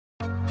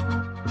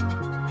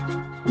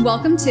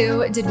Welcome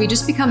to Did We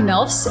Just Become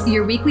Milfs,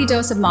 your weekly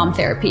dose of mom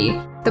therapy,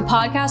 the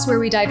podcast where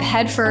we dive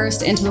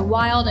headfirst into the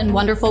wild and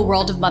wonderful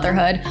world of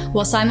motherhood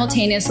while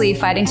simultaneously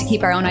fighting to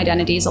keep our own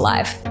identities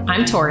alive.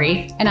 I'm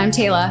Tori. And I'm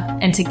Taylor.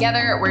 And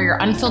together, we're your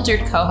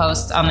unfiltered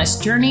co-hosts on this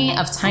journey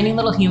of tiny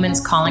little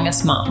humans calling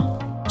us mom.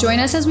 Join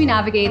us as we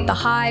navigate the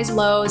highs,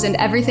 lows, and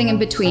everything in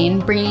between,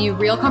 bringing you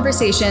real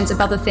conversations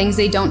about the things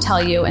they don't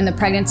tell you in the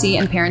pregnancy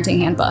and parenting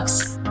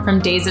handbooks. From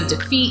days of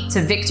defeat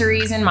to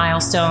victories and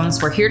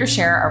milestones, we're here to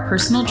share our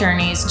personal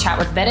journeys, chat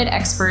with vetted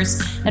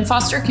experts, and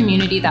foster a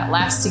community that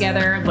laughs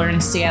together,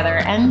 learns together,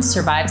 and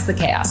survives the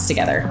chaos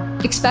together.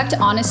 Expect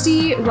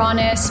honesty,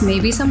 rawness,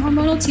 maybe some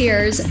hormonal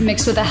tears,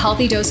 mixed with a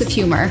healthy dose of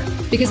humor.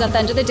 Because at the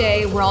end of the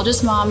day, we're all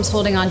just moms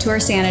holding on to our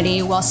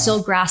sanity while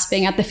still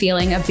grasping at the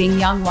feeling of being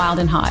young, wild,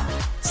 and hot.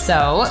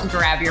 So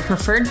grab your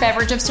preferred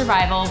beverage of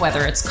survival,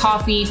 whether it's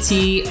coffee,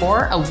 tea,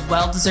 or a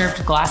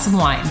well-deserved glass of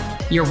wine.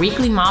 Your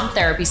weekly mom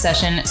therapy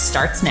session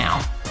starts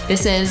now.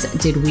 This is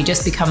Did We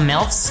Just Become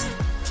Milfs?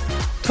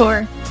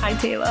 Tor. Hi,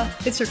 Taylor.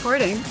 It's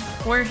recording.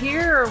 We're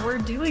here. We're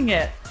doing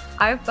it.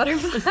 I have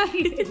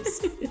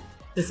butterflies.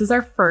 This is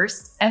our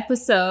first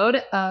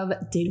episode of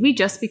Did We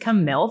Just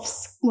Become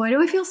Milfs? Why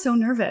do I feel so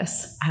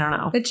nervous? I don't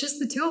know. It's just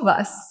the two of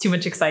us. It's too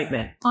much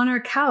excitement. On our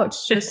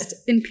couch, just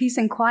in peace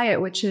and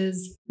quiet, which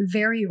is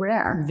very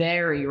rare.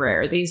 Very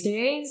rare these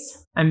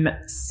days. I'm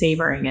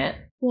savoring it.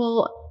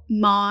 Well,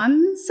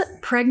 moms,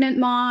 pregnant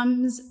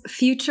moms,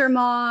 future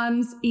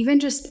moms, even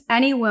just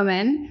any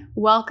woman,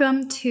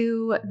 welcome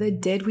to the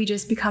Did We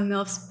Just Become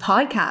Milfs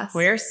podcast.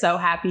 We're so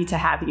happy to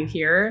have you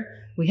here.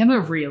 We have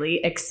a really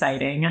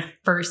exciting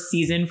first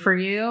season for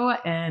you,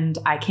 and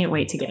I can't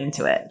wait to get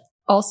into it.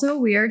 Also,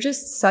 we are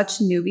just such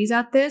newbies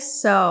at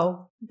this,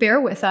 so bear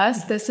with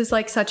us. This is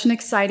like such an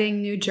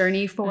exciting new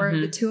journey for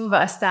the two of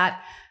us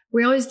that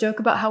we always joke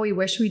about how we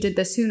wish we did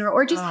this sooner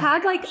or just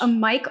had like a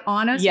mic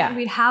on us where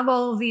we'd have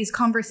all of these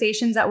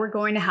conversations that we're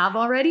going to have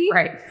already.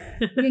 Right.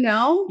 You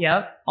know?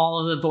 Yep. All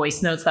of the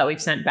voice notes that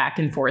we've sent back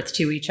and forth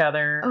to each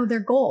other. Oh, they're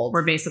gold.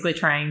 We're basically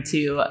trying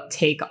to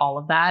take all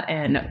of that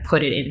and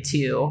put it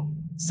into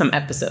some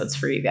episodes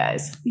for you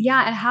guys.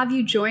 Yeah, and have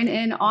you join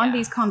in on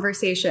these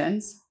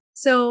conversations.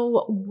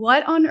 So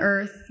what on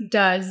earth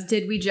does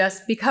Did We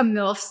Just Become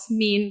Milfs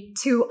mean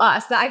to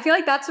us? I feel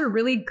like that's a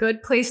really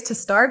good place to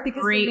start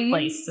because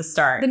place to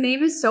start. The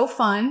name is so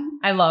fun.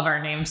 I love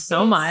our name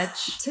so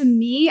much. To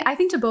me, I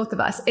think to both of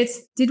us,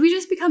 it's Did We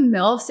Just Become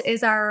Milfs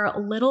is our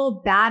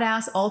little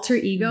badass alter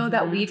ego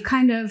that we've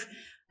kind of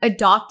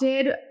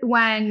adopted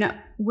when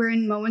we're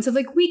in moments of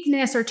like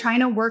weakness or trying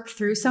to work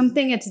through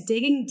something. It's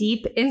digging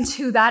deep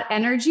into that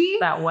energy.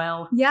 That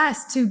well.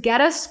 Yes, to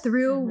get us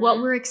through what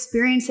we're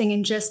experiencing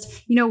and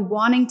just, you know,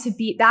 wanting to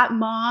be that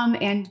mom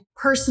and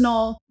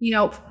personal, you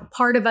know,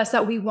 part of us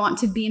that we want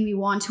to be and we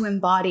want to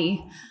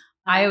embody.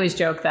 I always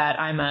joke that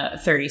I'm a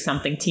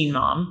 30-something teen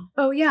mom.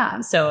 Oh,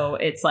 yeah. So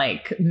it's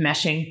like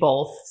meshing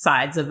both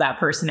sides of that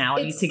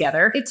personality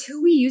together. It's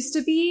who we used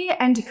to be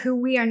and who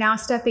we are now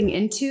stepping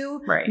into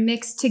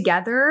mixed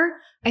together.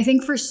 I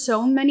think for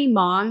so many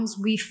moms,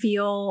 we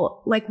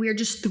feel like we're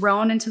just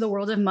thrown into the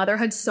world of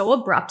motherhood so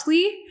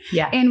abruptly.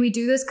 Yeah. And we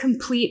do this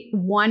complete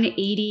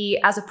 180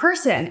 as a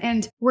person.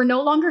 And we're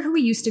no longer who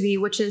we used to be,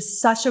 which is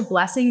such a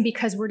blessing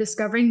because we're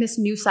discovering this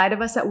new side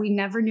of us that we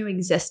never knew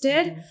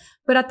existed.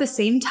 But at the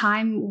same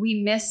time,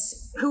 we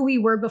miss who we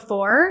were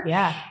before.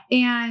 Yeah.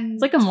 And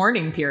it's like a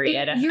mourning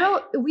period. You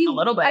know, a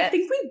little bit. I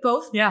think we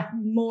both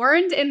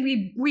mourned and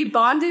we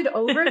bonded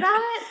over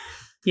that.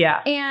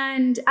 Yeah.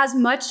 And as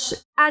much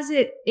as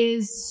it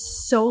is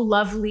so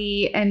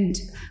lovely and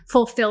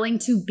fulfilling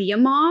to be a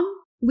mom,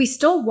 we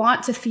still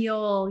want to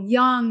feel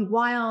young,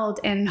 wild,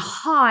 and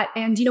hot.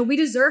 And, you know, we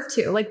deserve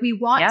to. Like, we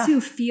want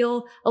to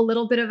feel a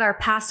little bit of our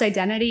past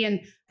identity. And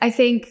I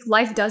think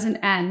life doesn't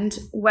end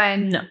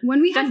when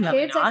we have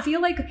kids. I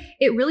feel like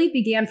it really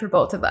began for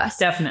both of us.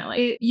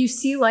 Definitely. You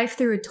see life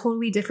through a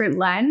totally different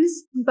lens.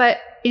 But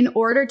in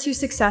order to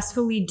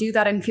successfully do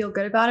that and feel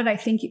good about it, I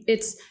think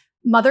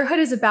motherhood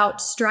is about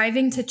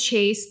striving to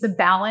chase the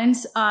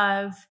balance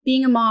of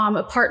being a mom,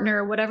 a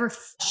partner, whatever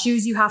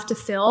shoes you have to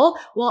fill,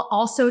 while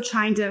also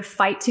trying to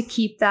fight to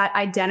keep that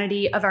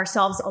identity of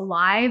ourselves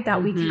alive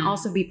that we can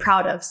also be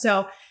proud of.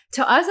 So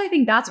to us, I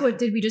think that's what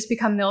Did We Just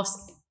Become Milfs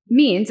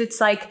means. It's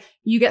like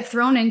you get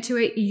thrown into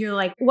it. You're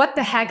like, what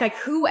the heck? Like,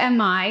 who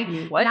am I?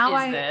 What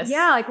is this?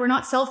 Yeah, like we're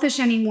not selfish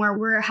anymore.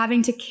 We're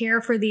having to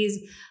care for these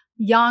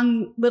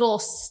young little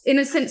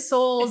innocent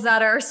souls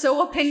that are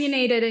so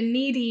opinionated and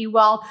needy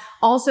while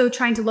also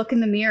trying to look in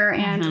the mirror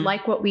and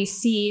like what we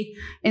see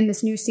in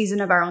this new season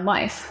of our own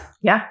life.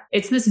 Yeah.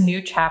 It's this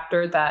new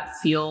chapter that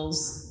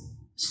feels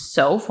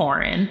so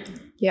foreign.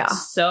 Yeah.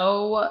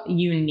 So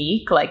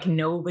unique. Like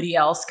nobody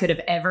else could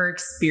have ever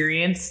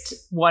experienced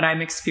what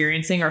I'm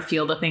experiencing or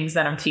feel the things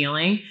that I'm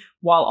feeling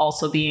while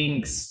also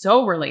being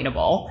so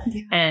relatable.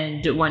 Yeah.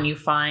 And when you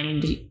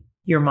find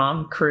your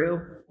mom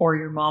crew or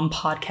your mom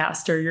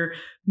podcast or your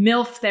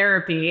Milf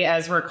therapy,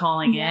 as we're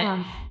calling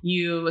it,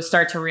 you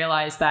start to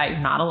realize that you're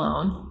not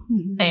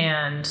alone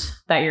and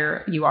that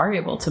you are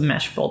able to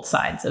mesh both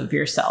sides of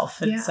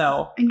yourself. And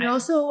and you're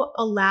also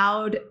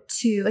allowed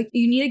to, like,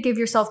 you need to give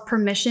yourself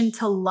permission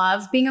to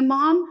love being a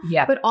mom,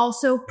 but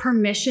also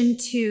permission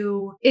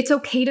to, it's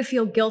okay to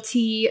feel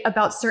guilty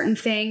about certain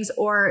things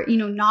or,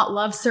 not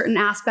love certain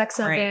aspects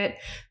of it.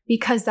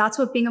 Because that's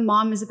what being a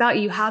mom is about.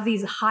 You have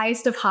these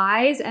highest of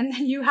highs and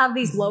then you have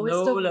these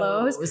lowest of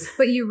lows,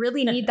 but you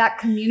really need that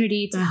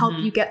community to help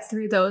you get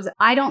through those.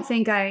 I don't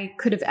think I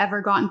could have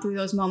ever gotten through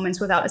those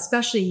moments without,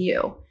 especially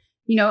you.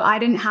 I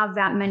didn't have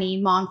that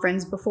many mom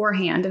friends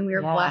beforehand, and we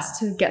were blessed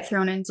to get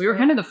thrown into. We were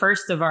kind of the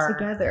first of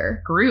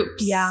our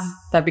groups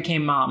that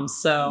became moms.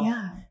 So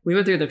we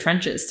went through the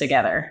trenches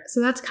together.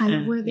 So that's kind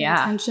of where the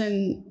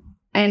intention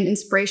and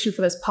inspiration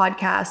for this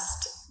podcast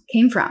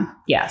came from.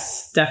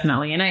 Yes,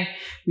 definitely. And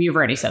we've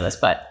already said this,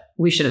 but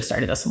we should have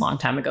started this a long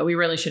time ago. We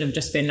really should have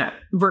just been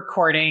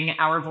recording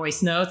our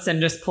voice notes and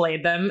just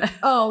played them.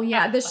 Oh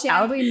yeah. The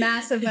shambly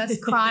mess of us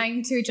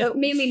crying to each other,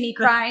 mainly me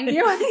crying,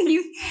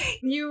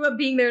 you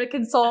being there to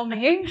console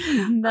me.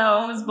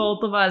 No, it was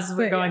both of us.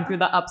 We were going through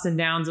the ups and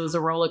downs. It was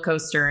a roller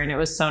coaster, and it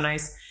was so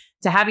nice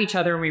to have each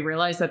other. And we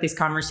realized that these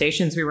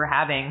conversations we were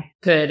having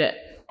could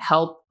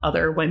help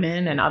other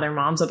women and other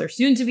moms, other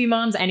soon-to-be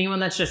moms, anyone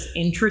that's just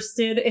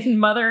interested in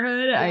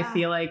motherhood. I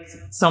feel like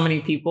so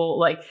many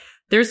people,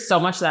 there's so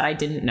much that I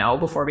didn't know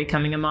before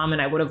becoming a mom, and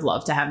I would have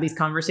loved to have these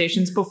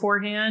conversations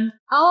beforehand.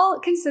 I'll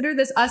consider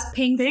this us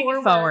paying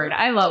forward.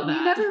 I love that.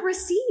 You never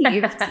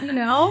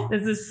received,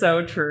 This is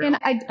so true. And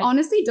I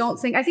honestly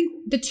I think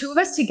the two of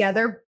us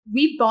together,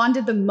 we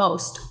bonded the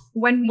most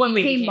when we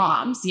became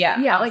moms. Yeah.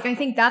 Yeah. I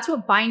think that's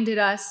what binded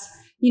us.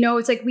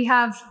 It's like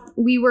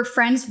we were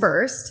friends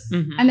first.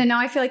 And then now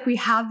I feel like we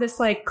have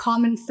this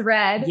common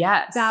thread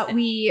that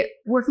we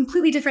were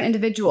completely different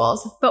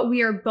individuals, but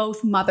we are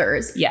both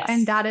mothers. Yes.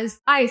 And that is,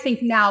 I think,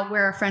 now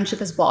where our friendship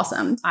has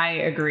blossomed. I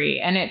agree.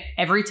 And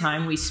every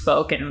time we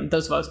spoke, and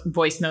those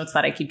voice notes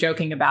that I keep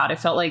joking about, it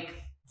felt like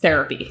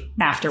therapy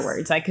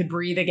afterwards. I could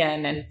breathe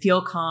again and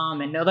feel calm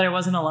and know that I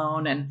wasn't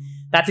alone. And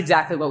that's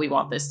exactly what we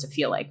want this to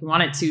feel like. We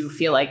want it to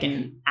feel like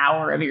an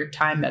hour of your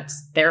time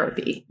that's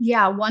therapy.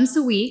 Yeah, once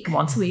a week.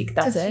 That's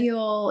it. To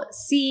feel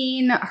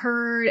seen,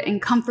 heard, and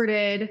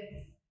comforted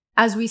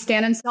as we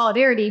stand in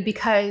solidarity,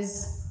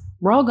 because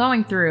we're all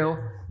going through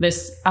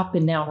this up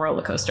and down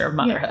roller coaster of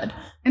motherhood.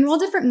 Yeah. And we're all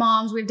different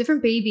moms. We have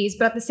different babies,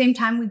 but at the same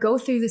time, we go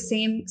through the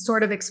same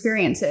sort of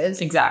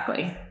experiences.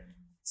 Exactly.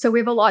 So we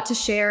have a lot to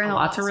share and a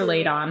lot to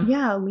relate on.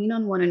 Yeah, lean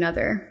on one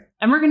another.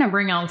 And we're going to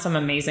bring on some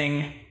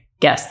amazing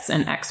guests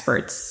and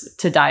experts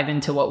to dive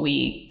into what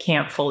we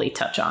can't fully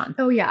touch on.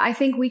 Oh yeah, I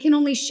think we can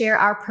only share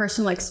our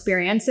personal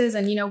experiences,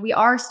 and we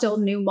are still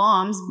new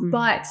moms,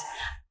 but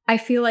I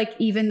feel like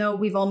even though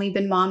we've only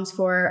been moms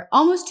for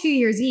almost 2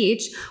 years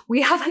each,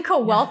 we have a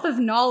wealth of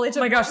knowledge.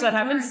 Oh my gosh, that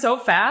happened so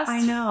fast.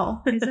 I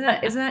know.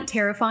 Isn't that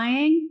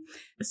terrifying?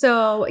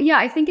 So yeah,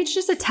 I think it's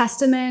just a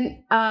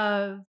testament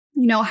of,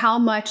 how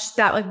much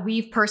that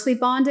we've personally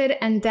bonded,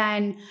 and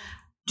then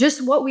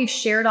just what we've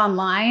shared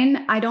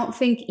online. I don't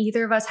think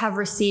either of us have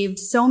received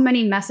so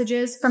many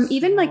messages from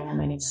even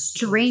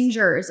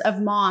strangers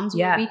of moms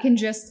where we can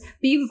just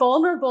be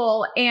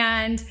vulnerable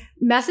and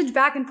message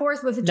back and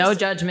forth with no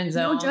judgment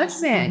zone. No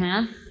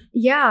judgment.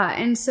 Yeah.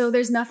 And so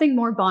there's nothing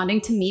more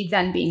bonding to me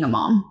than being a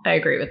mom. I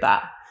agree with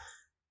that.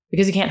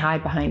 Because you can't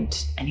hide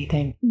behind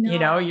anything.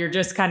 No. You're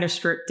just kind of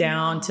stripped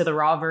down to the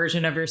raw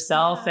version of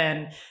yourself,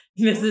 and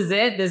this is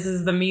it. This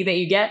is the me that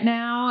you get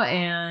now,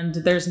 and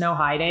there's no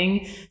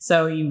hiding.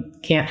 So you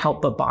can't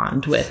help but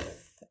bond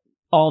with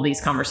all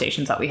these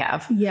conversations that we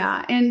have.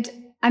 Yeah. And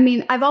I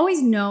mean, I've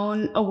always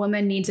known a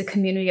woman needs a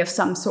community of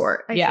some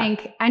sort. I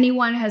think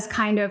anyone has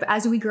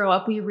as we grow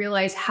up, we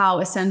realize how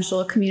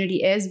essential a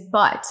community is,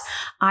 but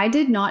I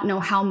did not know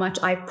how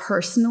much I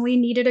personally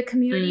needed a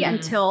community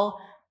until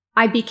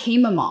I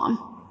became a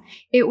mom.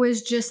 It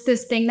was just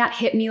this thing that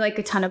hit me like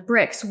a ton of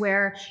bricks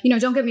where,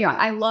 don't get me wrong,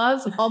 I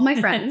love all my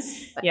friends.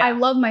 I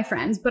love my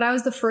friends, but I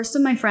was the first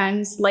of my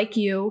friends, like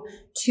you,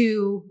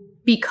 to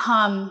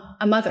become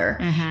a mother.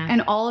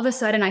 And all of a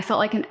sudden I felt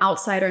like an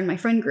outsider in my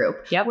friend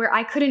group where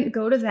I couldn't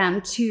go to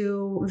them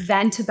to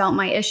vent about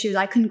my issues.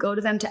 I couldn't go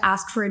to them to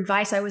ask for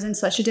advice. I was in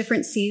such a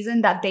different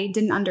season that they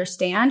didn't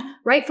understand.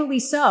 Rightfully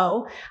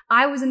so.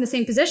 I was in the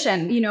same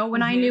position.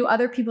 When I knew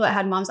other people that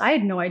had moms, I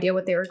had no idea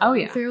what they were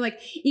going through.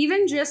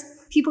 Even just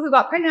people who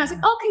got pregnant, I was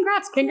like, oh,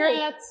 congrats.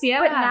 Congrats. Yeah.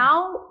 But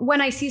now when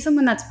I see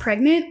someone that's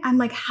pregnant, I'm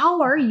like,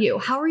 how are you?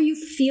 How are you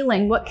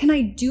feeling? What can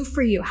I do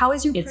for you? How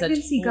is your pregnancy going?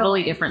 It's a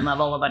totally different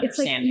level of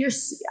understanding.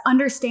 It's like your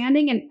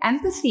understanding and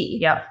empathy.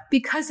 Yeah.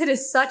 Because it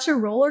is such a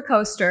roller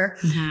coaster.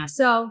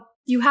 So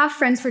you have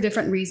friends for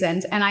different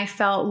reasons. And I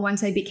felt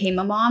once I became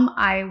a mom,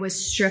 I was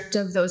stripped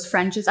of those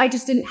friendships. I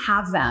just didn't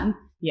have them.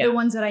 The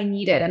ones that I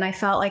needed. And I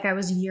felt like I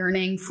was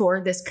yearning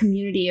for this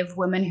community of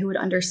women who would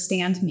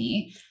understand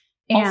me.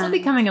 Also,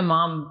 becoming a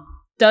mom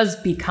does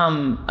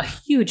become a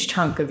huge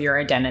chunk of your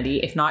identity,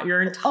 if not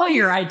your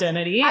entire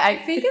identity. I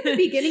think in the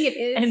beginning it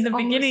is. In the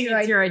beginning,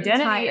 it's your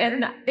identity.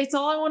 And it's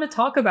all I want to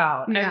talk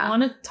about. Yeah. I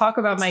want to talk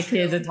about my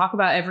kids and talk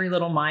about every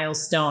little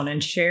milestone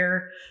and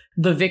share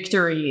the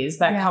victories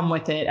that come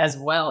with it as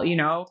well, you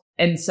know?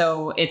 And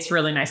so it's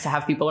really nice to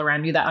have people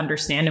around you that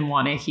understand and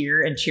want to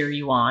hear and cheer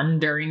you on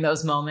during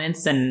those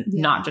moments and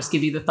not just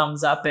give you the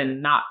thumbs up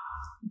and not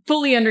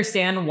fully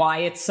understand why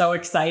it's so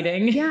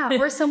exciting. Yeah.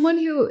 Or someone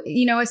who,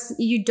 you know,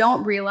 you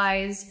don't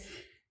realize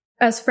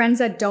as friends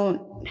that don't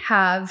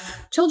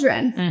have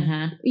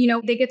children, you know,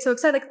 they get so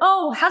excited, like,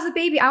 oh, how's the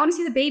baby? I want to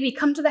see the baby.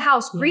 Come to the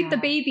house, greet the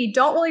baby.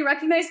 Don't really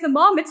recognize the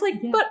mom. It's like,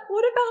 but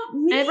what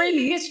about me?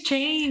 Everything has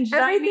changed.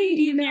 Everything,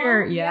 you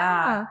know?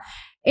 Yeah.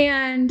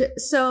 And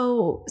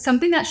so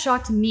something that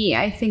shocked me,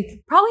 I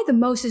think probably the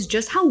most, is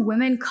just how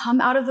women come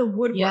out of the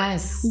woodwork.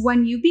 Yes.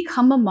 When you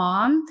become a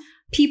mom,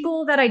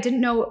 people that I didn't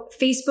know,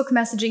 Facebook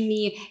messaging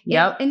me,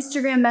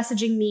 Instagram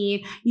messaging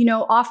me, you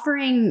know,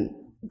 offering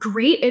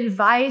great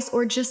advice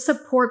or just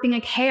support, being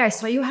like, hey, I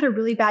saw you had a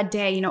really bad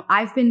day. You know,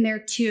 I've been there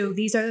too.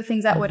 These are the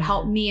things that would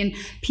help me. And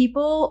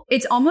people,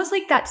 it's almost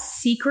like that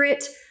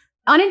secret,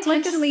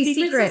 unintentionally like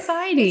secret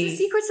society. It's a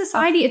secret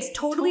society. It's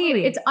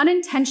totally, it's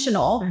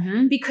unintentional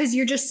because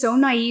you're just so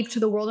naive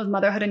to the world of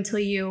motherhood until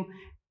you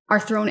are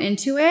thrown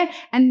into it.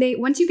 And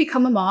once you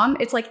become a mom,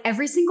 it's like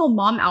every single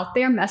mom out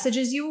there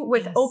messages you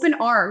with open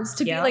arms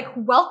to be like,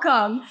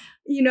 welcome.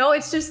 You know,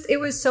 it's just, it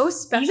was so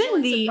special.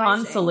 Even the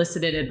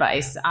unsolicited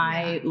advice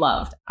I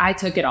loved. I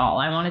took it all.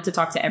 I wanted to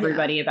talk to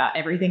everybody about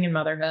everything in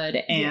motherhood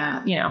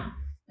and, you know,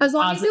 as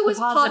long as it was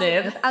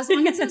positive. As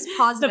long as it was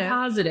positive. The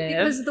positive.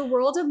 Because the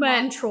world of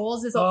mom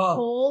trolls is a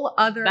whole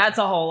other... That's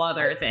a whole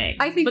other thing.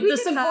 I think the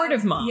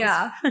supportive moms.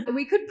 Yeah.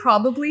 We could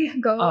probably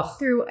go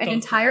through an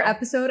entire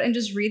episode and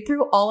just read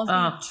through all of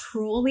the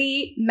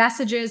trolly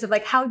messages of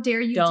like, how dare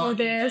you do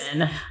this?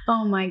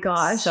 Oh my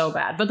gosh. So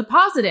bad. But the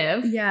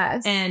positive.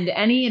 Yes. And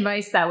any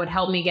advice that would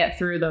help me get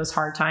through those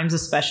hard times,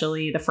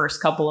 especially the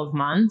first couple of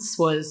months,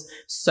 was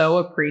so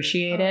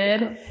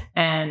appreciated.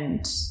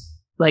 And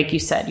like you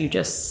said, you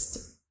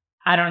just...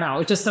 I don't know. It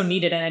was just so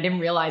needed. And I didn't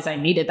realize I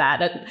needed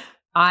that.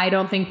 I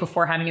don't think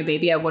before having a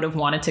baby, I would have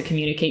wanted to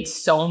communicate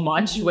so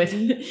much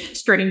with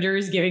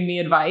strangers giving me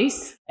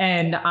advice.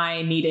 And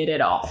I needed it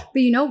all.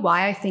 But you know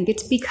why? I think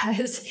it's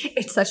because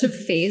it's such a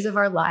phase of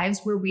our lives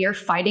where we are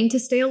fighting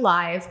to stay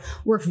alive.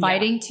 We're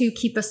fighting to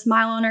keep a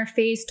smile on our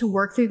face, to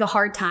work through the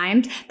hard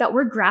times, that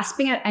we're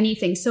grasping at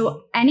anything.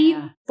 So any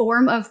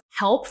form of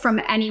help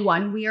from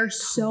anyone, we are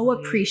so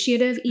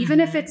appreciative, even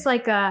if it's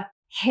like a,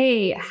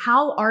 hey,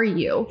 how are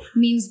you?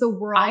 Means the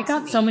world. I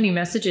got so many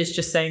messages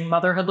just saying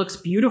motherhood looks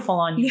beautiful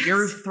on you. Yes.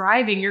 You're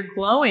thriving. You're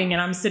glowing. And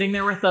I'm sitting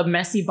there with a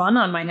messy bun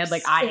on my head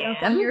like, I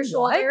am? Your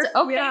shoulder.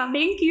 What? Okay,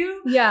 thank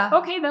you. Yeah.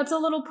 Okay, that's a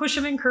little push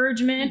of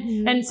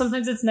encouragement. And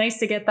sometimes it's nice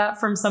to get that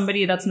from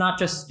somebody that's not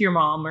just your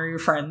mom or your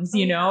friends,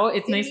 you know?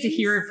 It's nice to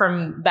hear it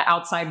from the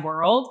outside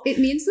world. It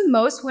means the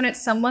most when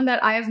it's someone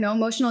that I have no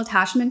emotional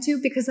attachment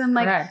to, because I'm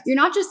like, you're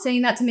not just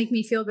saying that to make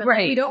me feel good. Like,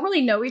 we don't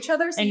really know each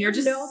other. So and you're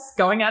just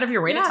going out of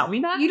your way to tell me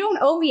that? You don't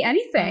owe me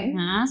anything.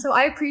 So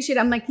I appreciate it.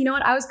 I'm like, you know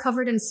what? I was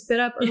covered in spit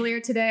up earlier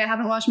today. I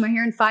haven't washed my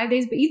hair in 5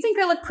 days, but you think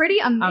I look pretty?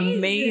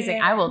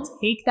 Amazing. I will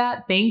take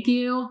that. Thank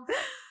you.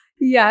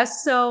 Yeah.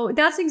 So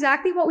that's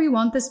exactly what we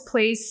want this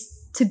place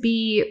to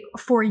be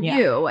for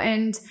you.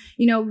 And,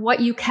 you know, what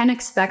you can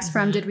expect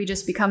from Did We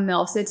Just Become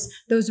Milfs? It's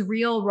those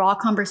real raw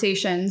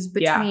conversations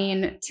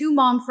between two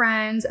mom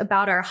friends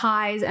about our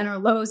highs and our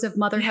lows of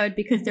motherhood,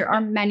 because there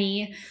are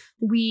many.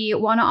 We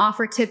want to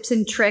offer tips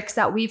and tricks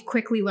that we've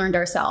quickly learned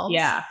ourselves.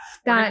 Yeah.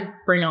 That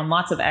bring on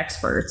lots of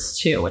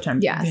experts too, which I'm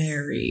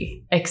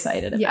very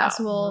excited about. Yes,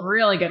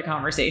 really good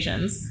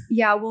conversations.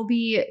 Yeah, we'll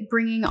be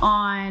bringing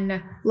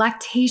on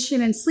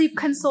lactation and sleep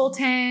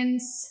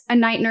consultants, a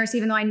night nurse,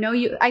 even though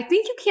I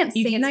think you can't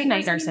say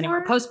night nurse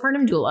anymore.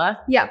 Postpartum doula.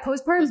 Yeah,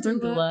 postpartum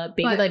doula.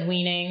 Baby-led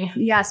weaning.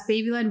 Yes,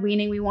 baby-led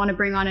weaning. We want to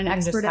bring on an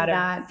expert in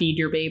that. Feed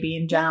your baby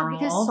in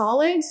general. Yeah,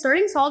 because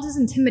starting solids is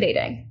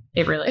intimidating.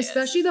 It really is.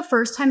 Especially the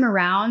first time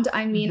around.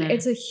 I mean,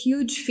 it's a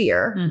huge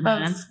fear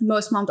of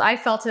most moms. I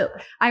felt it.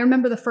 I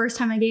remember the first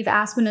time I gave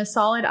Aspen a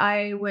solid,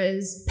 I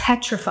was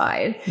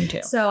petrified. Me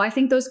too. So I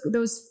think those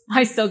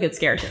I still get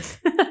scared.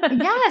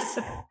 Yes,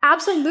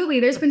 absolutely.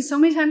 There's been so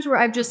many times where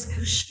I've just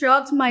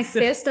shoved my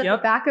fist at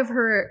the back of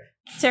her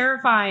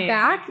terrifying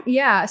back.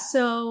 Yeah.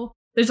 So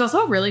there's also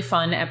a really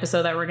fun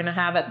episode that we're going to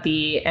have at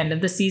the end of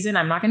the season.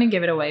 I'm not going to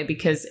give it away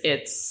because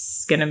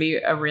it's going to be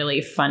a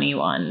really funny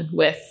one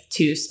with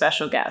two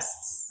special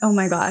guests. Oh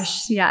my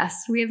gosh.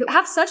 Yes. We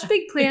have such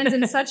big plans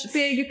and such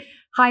big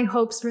high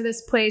hopes for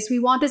this place. We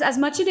want this as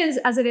much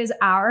as it is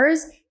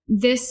ours.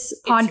 This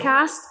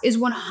podcast is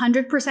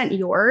 100%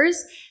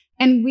 yours.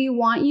 And we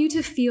want you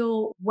to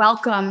feel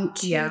welcome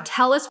to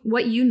tell us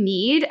what you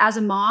need as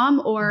a mom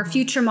or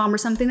future mom or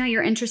something that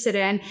you're interested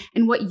in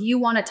and what you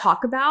want to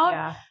talk about.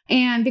 Yeah.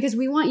 And because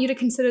we want you to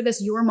consider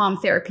this your mom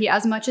therapy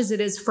as much as it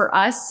is for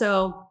us.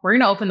 So we're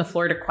going to open the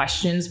floor to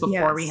questions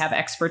before we have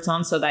experts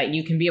on so that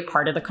you can be a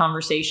part of the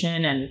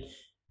conversation and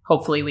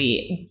hopefully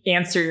we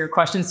answer your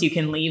questions so you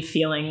can leave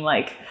feeling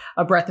like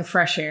a breath of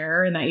fresh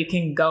air and that you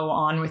can go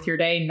on with your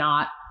day,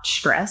 not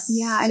stressed.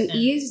 Yeah. And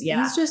ease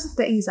just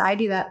the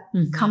anxiety that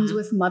comes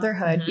with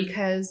motherhood,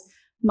 because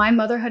my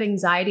motherhood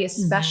anxiety,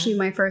 especially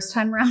my first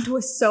time around,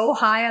 was so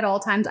high at all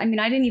times. I mean,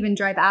 I didn't even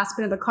drive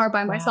Aspen in the car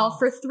by myself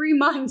for 3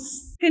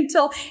 months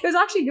until it was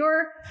actually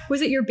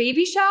was it your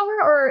baby shower?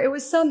 Or it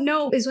was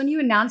it was when you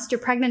announced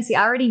your pregnancy.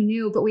 I already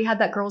knew, but we had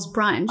that girls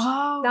brunch.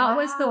 Oh, that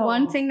was the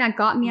one thing that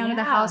got me out of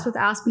the house with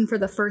Aspen for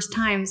the first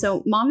time.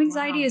 So mom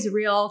anxiety is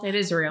real. It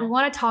is real. We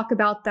want to talk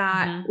about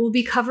that. We'll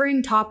be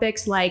covering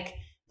topics like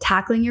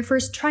tackling your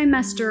first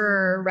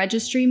trimester,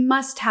 registry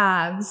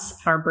must-haves,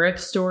 our birth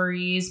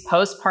stories,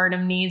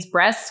 postpartum needs,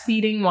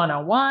 breastfeeding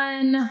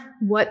 101.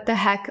 What the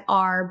heck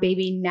are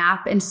baby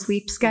nap and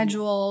sleep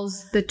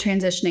schedules, the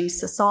transitioning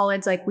to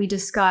solids like we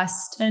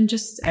discussed, and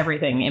just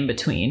everything in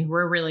between.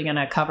 We're really going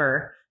to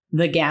cover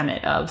the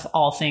gamut of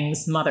all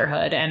things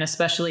motherhood, and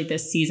especially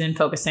this season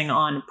focusing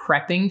on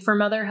prepping for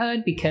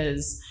motherhood,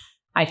 because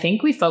I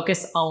think we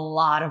focus a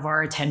lot of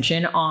our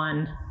attention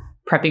on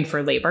prepping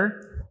for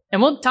labor.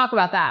 And we'll talk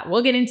about that.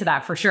 We'll get into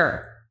that for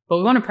sure. But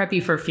we want to prep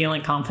you for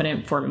feeling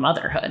confident for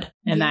motherhood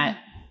and that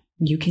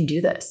you can do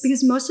this.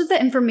 Because most of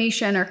the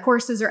information or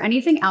courses or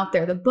anything out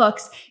there, the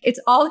books, it's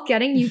all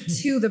getting you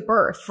to the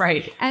birth.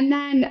 Right. And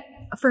then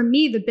for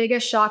me, the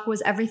biggest shock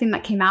was everything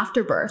that came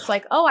after birth.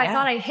 Like, I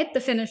thought I hit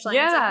the finish line.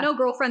 It's like, no,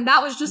 girlfriend,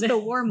 that was just the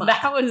warm up.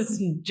 That was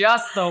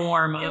just the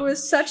warm up. It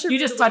was such a... You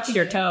just touched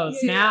your toes.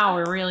 Yeah. Now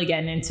we're really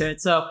getting into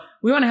it. So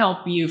we want to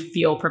help you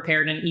feel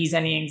prepared and ease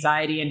any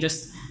anxiety and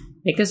just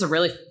make this a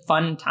really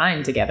fun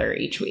time together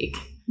each week.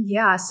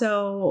 Yeah.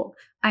 So,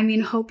 I mean,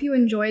 hope you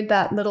enjoyed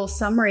that little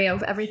summary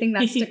of everything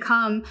that's to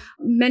come.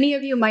 Many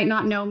of you might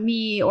not know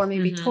me or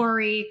maybe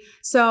Tori.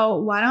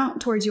 So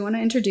Tori, do you want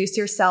to introduce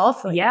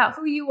yourself?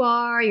 Who you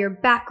are, your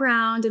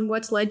background, and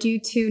what's led you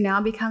to now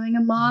becoming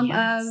a mom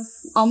of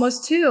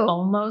almost 2.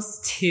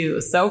 Almost 2.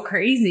 So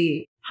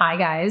crazy. Hi,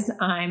 guys.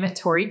 I'm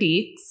Tori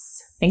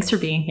Dietz. Thanks for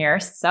being here.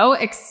 So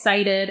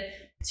excited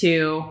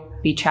to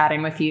be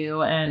chatting with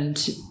you and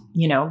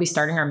be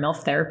starting our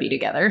MILF therapy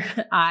together.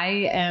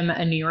 I am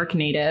a New York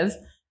native.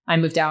 I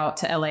moved out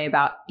to LA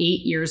about 8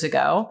 years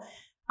ago.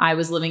 I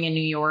was living in New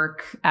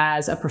York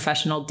as a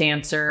professional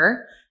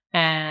dancer,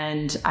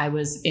 and I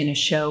was in a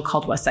show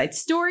called West Side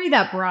Story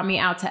that brought me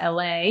out to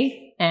LA,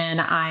 and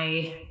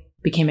I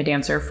became a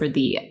dancer for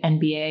the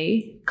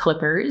NBA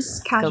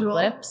Clippers. Casual.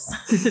 Clips.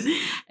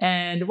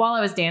 And while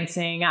I was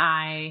dancing,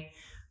 I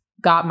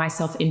got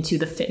myself into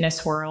the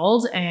fitness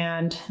world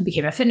and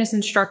became a fitness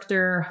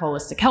instructor,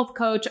 holistic health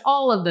coach,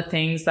 all of the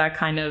things that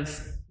kind of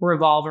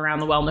revolve around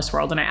the wellness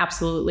world. And I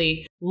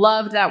absolutely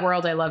loved that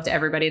world. I loved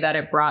everybody that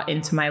it brought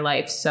into my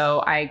life.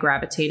 So I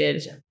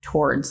gravitated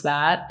towards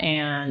that.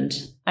 And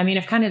I mean,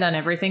 I've kind of done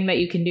everything that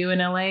you can do in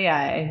LA.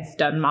 I've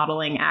done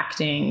modeling,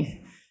 acting,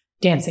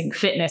 dancing,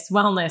 fitness,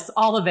 wellness,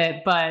 all of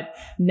it. But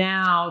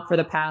now for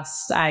the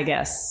past,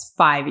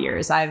 5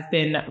 years, I've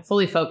been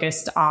fully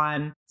focused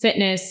on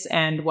fitness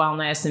and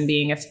wellness and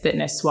being a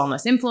fitness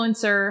wellness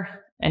influencer,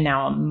 and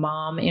now a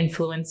mom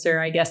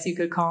influencer, I guess you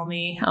could call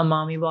me, a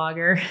mommy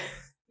blogger,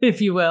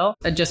 if you will.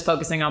 Just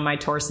focusing on my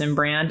Torsen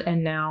brand,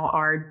 and now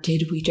our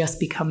Did We Just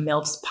Become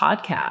Milfs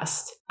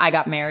podcast. I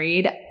got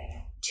married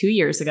 2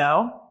 years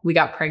ago. We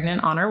got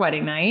pregnant on our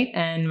wedding night,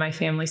 and my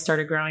family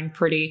started growing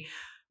pretty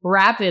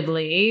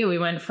rapidly. We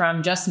went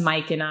from just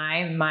Mike and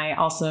I, my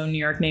also New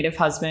York native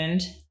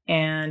husband,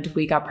 and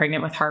we got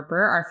pregnant with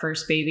Harper, our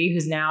first baby,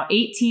 who's now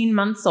 18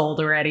 months old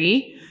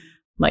already.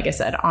 Like I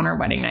said, on our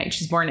wedding night.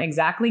 She's born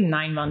exactly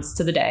 9 months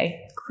to the day.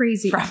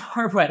 Crazy. From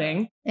our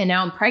wedding. And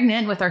now I'm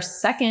pregnant with our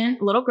second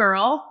little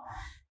girl,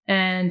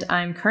 and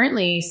I'm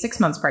currently 6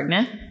 months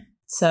pregnant.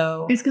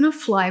 So it's going to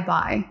fly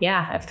by. Yeah,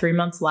 I have 3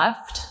 months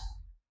left.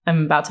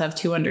 I'm about to have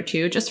 2 under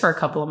 2 just for a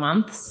couple of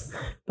months,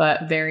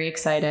 but very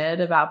excited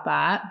about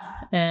that.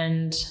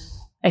 And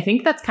I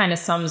think that's kind of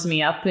sums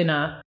me up in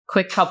a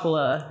quick couple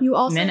of minutes. You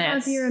also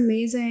have your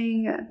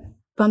amazing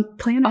bump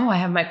planner. Oh, I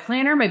have my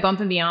planner, my Bump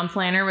and Beyond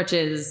planner, which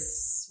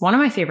is one of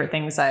my favorite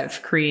things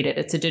I've created.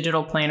 It's a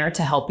digital planner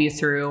to help you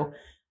through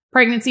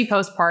pregnancy,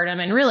 postpartum,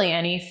 and really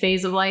any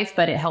phase of life,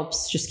 but it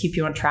helps just keep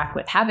you on track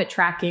with habit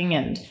tracking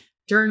and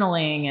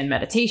journaling and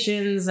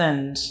meditations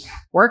and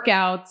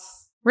workouts.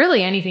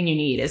 Really anything you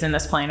need is in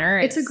this planner.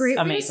 It's a great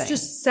way to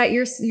just set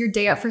your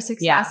day up for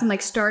success and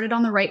like start it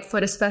on the right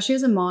foot, especially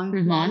as a mom.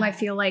 I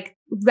feel like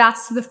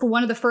that's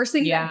one of the first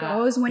things that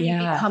goes when you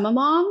become a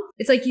mom.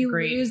 It's like you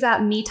lose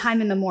that me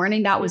time in the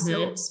morning. That was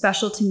so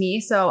special to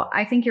me. So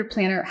I think your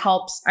planner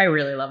helps. I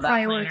really love that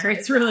planner.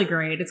 It's really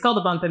great. It's called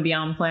the Bump and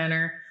Beyond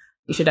planner.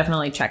 You should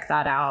definitely check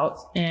that out.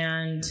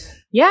 And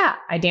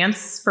I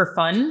dance for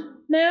fun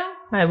now.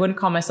 I wouldn't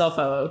call myself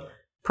a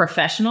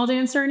professional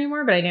dancer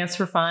anymore, but I dance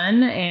for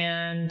fun,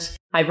 and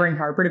I bring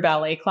Harper to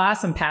ballet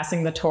class. I'm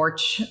passing the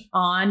torch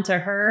on to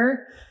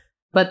her,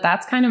 but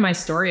that's kind of my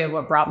story of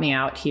what brought me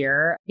out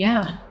here.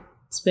 Yeah,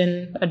 it's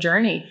been a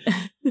journey.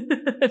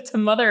 to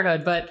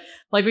motherhood. But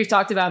like we've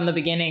talked about in the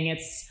beginning,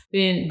 it's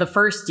been the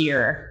first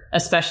year,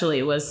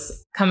 especially,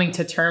 was coming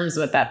to terms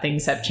with that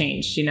things have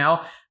changed. You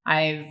know,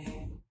 I've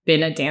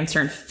been a dancer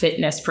and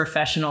fitness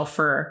professional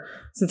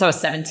since I was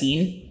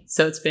 17.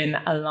 So it's been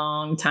a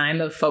long time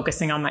of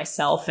focusing on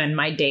myself and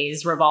my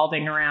days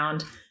revolving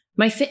around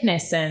my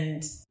fitness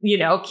and, you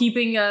know,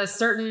 keeping a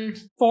certain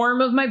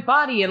form of my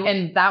body.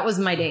 And that was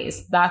my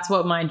days. That's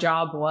what my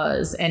job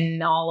was.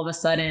 And all of a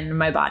sudden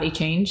my body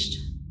changed.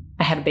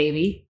 I had a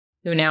baby.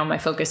 So now my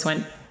focus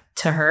went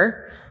to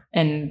her,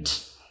 and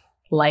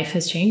life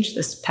has changed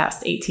this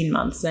past 18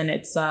 months. And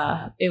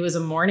it was a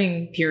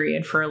mourning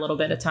period for a little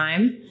bit of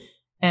time.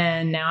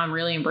 And now I'm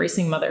really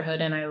embracing motherhood,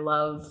 and I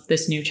love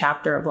this new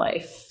chapter of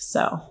life.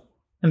 So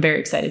I'm very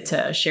excited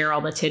to share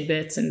all the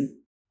tidbits and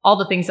all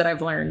the things that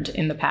I've learned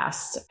in the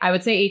past. I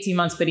would say 18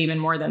 months, but even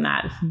more than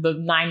that. The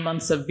 9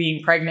 months of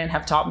being pregnant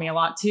have taught me a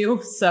lot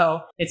too.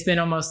 So it's been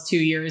almost 2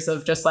 years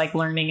of just like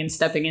learning and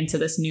stepping into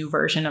this new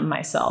version of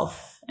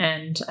myself.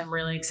 And I'm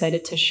really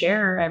excited to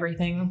share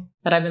everything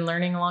that I've been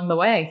learning along the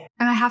way.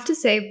 And I have to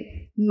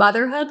say,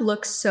 motherhood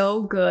looks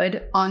so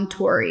good on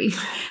Tori.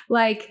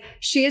 Like,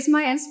 she is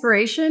my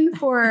inspiration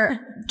for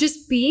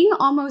just being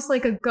almost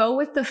like a go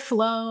with the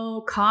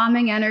flow,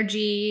 calming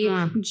energy,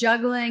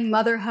 juggling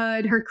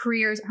motherhood, her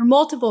careers, her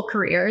multiple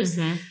careers.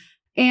 Mm-hmm.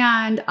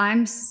 And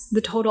I'm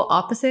the total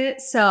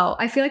opposite. So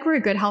I feel like we're a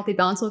good, healthy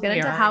balance. We'll get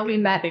into how we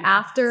met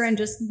after and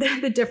just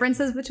the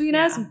differences between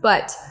us.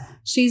 But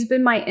she's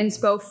been my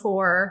inspo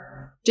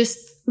for just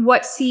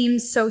what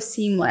seems so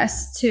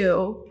seamless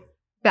to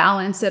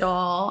balance it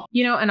all.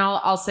 You know, and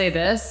I'll say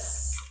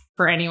this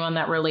for anyone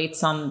that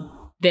relates on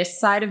this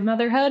side of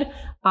motherhood.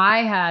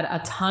 I had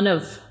a ton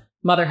of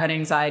motherhood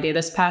anxiety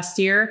this past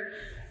year,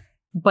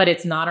 but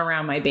it's not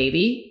around my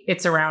baby.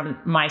 It's around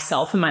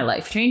myself and my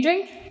life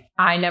changing.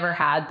 I never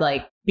had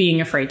like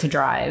being afraid to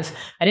drive.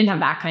 I didn't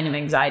have that kind of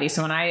anxiety.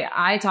 So when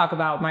I talk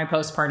about my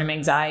postpartum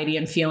anxiety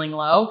and feeling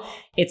low,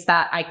 it's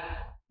that I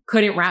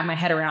couldn't wrap my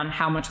head around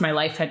how much my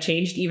life had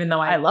changed, even though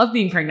I love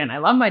being pregnant. I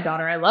love my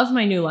daughter. I love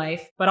my new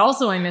life, but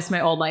also I miss my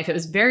old life. It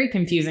was very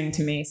confusing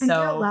to me. So and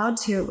you're allowed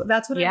to.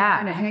 That's what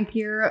I think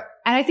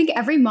and I think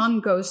every mom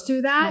goes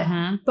through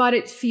that, but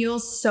it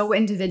feels so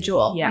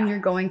individual when you're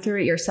going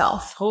through it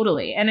yourself.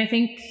 Totally. And I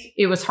think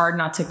it was hard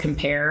not to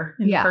compare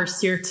in the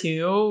first year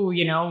too,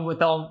 you know,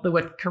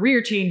 with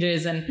career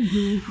changes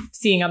and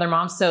seeing other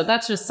moms. So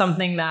that's just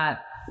something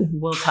that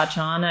we'll touch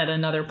on at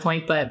another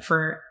point. But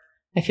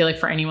I feel like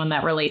for anyone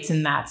that relates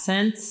in that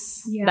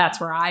sense, that's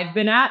where I've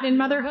been at in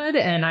motherhood.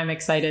 And I'm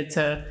excited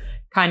to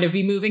kind of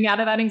be moving out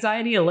of that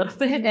anxiety a little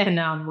bit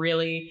and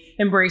really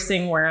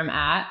embracing where I'm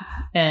at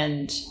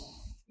and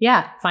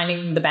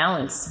finding the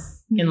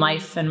balance in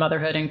life and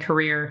motherhood and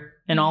career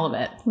and all of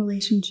it.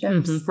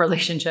 Relationships,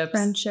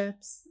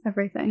 friendships,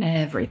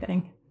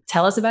 everything.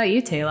 Tell us about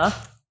you, Taylor.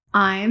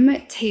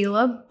 I'm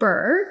Taylor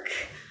Burke.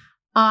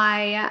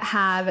 I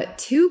have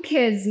 2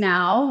 kids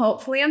now.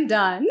 Hopefully I'm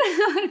done.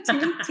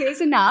 2 is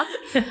enough.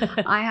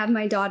 I have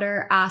my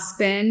daughter,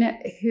 Aspen,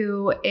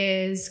 who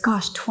is,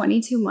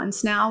 22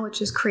 months now,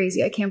 which is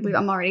crazy. I can't believe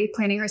I'm already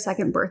planning her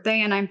 2nd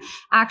birthday. And I'm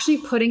actually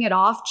putting it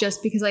off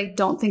just because I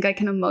don't think I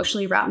can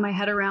emotionally wrap my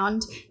head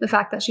around the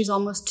fact that she's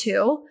almost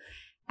 2.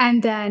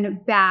 And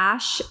then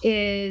Bash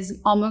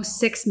is almost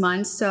 6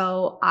 months.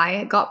 So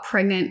I got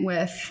pregnant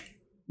with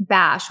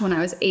Bash when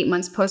I was 8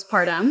 months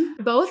postpartum.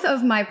 Both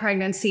of my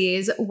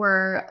pregnancies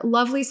were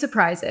lovely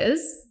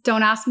surprises.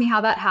 Don't ask me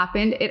how that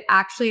happened. It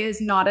actually is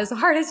not as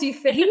hard as you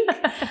think,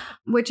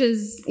 which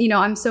is, you know,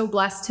 I'm so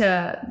blessed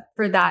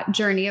for that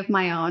journey of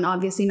my own.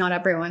 Obviously not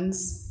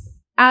everyone's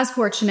as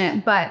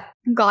fortunate, but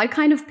God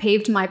kind of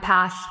paved my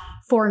path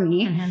for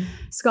me.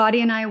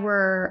 Scotty and I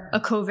were a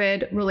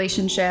COVID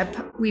relationship.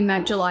 We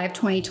met July of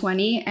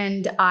 2020,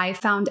 and I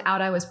found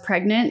out I was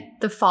pregnant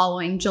the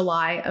following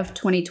July of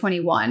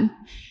 2021.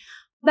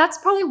 That's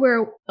probably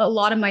where a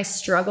lot of my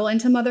struggle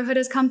into motherhood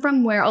has come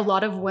from, where a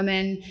lot of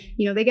women,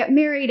 you know, they get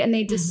married and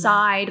they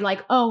decide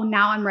like, oh,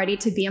 now I'm ready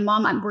to be a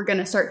mom. We're going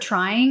to start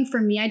trying. For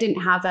me, I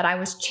didn't have that. I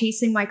was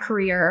chasing my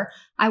career.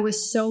 I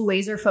was so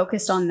laser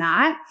focused on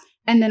that.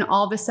 And then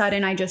all of a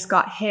sudden I just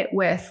got hit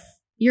with,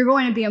 you're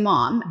going to be a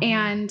mom.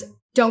 And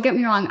don't get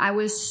me wrong, I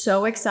was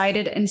so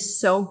excited and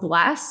so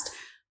blessed,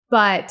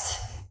 but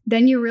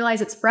then you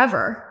realize it's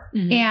forever.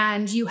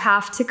 And you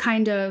have to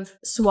kind of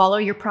swallow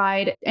your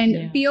pride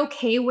and be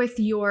okay with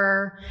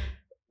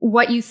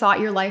what you thought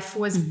your life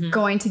was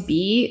going to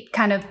be,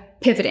 kind of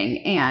pivoting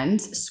and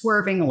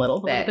swerving a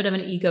little bit. A little bit of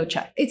an ego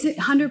check. It's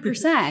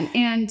 100%.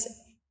 And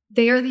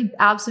they are the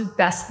absolute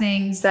best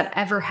things that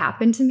ever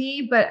happened to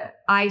me. But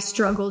I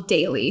struggle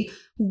daily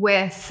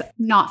with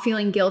not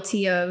feeling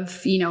guilty of,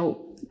 you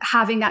know,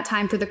 having that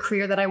time for the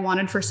career that I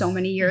wanted for so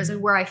many years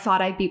and where I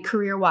thought I'd be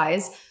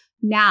career-wise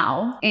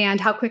now, and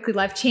how quickly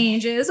life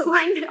changes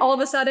when all of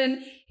a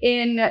sudden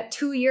in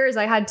 2 years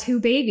I had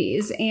 2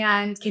 babies.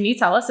 And can you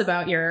tell us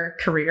about your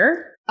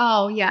career?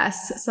 Oh,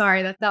 yes.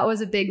 Sorry, that was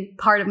a big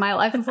part of my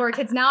life before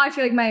kids. Now I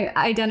feel like my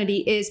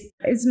identity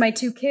is my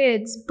 2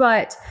 kids,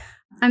 but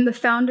I'm the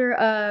founder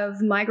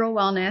of My Girl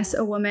Wellness,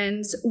 a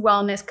women's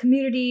wellness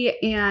community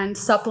and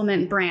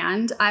supplement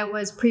brand. I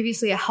was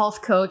previously a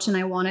health coach, and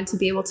I wanted to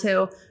be able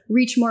to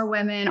reach more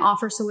women,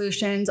 offer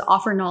solutions,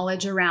 offer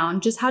knowledge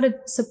around just how to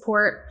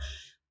support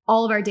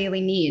all of our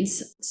daily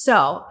needs.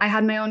 So I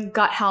had my own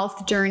gut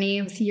health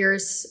journey with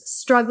years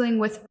struggling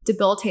with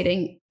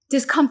debilitating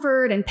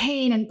discomfort and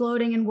pain and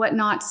bloating and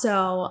whatnot.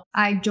 So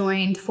I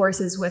joined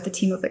forces with a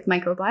team of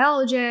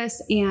microbiologists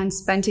and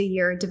spent a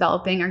year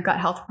developing our gut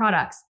health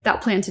products.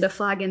 That planted a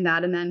flag in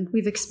that. And then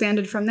we've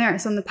expanded from there.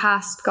 So in the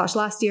past,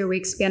 last year, we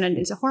expanded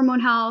into hormone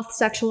health,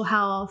 sexual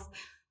health,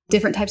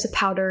 different types of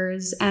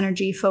powders,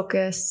 energy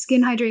focus,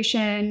 skin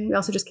hydration. We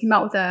also just came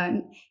out with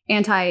an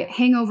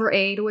anti-hangover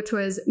aid, which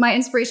was my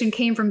inspiration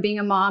came from being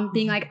a mom,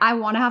 being like, I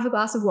want to have a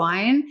glass of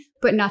wine,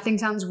 but nothing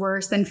sounds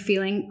worse than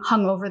feeling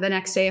hungover the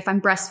next day if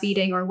I'm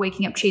breastfeeding or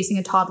waking up chasing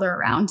a toddler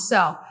around.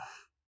 So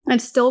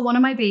it's still one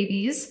of my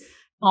babies.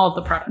 All of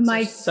the products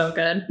are so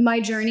good. My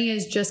journey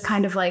is just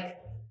kind of like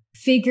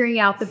figuring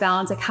out the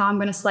balance, like how I'm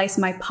going to slice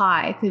my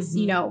pie. Because,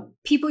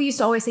 people used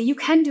to always say, you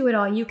can do it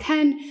all. You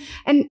can.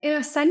 And in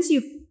a sense,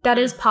 that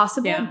is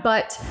possible. Yeah.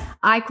 But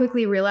I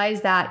quickly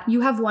realized that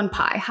you have one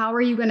pie. How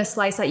are you going to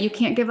slice that? You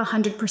can't give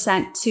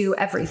 100% to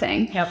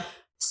everything. Yep.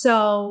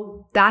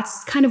 So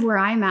that's kind of where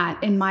I'm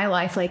at in my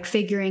life, like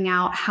figuring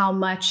out how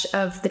much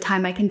of the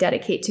time I can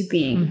dedicate to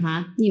being,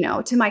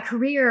 to my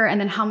career,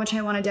 and then how much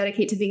I want to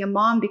dedicate to being a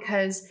mom,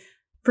 because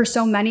for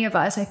so many of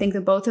us, I think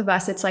that both of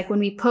us, it's like when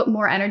we put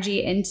more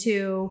energy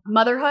into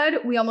motherhood,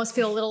 we almost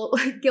feel a little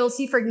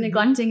guilty for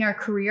neglecting our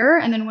career.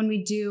 And then when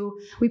we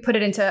put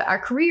it into our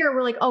career,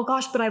 we're like, oh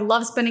gosh, but I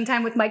love spending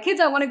time with my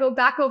kids. I want to go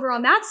back over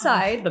on that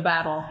side. The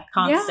battle,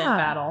 constant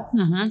battle.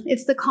 Mm-hmm.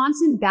 It's the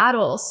constant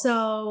battle.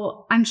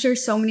 So I'm sure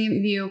so many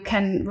of you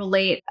can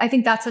relate. I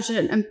think that's such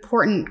an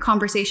important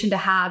conversation to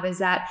have, is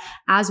that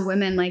as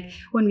women, like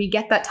when we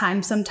get that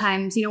time,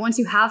 sometimes, once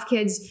you have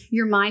kids,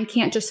 your mind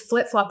can't just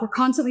flip flop. We're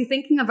constantly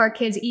thinking of our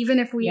kids, even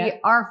if we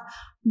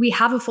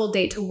have a full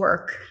day to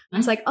work.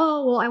 It's like,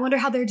 oh, well, I wonder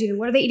how they're doing.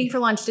 What are they eating for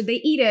lunch? Did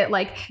they eat it?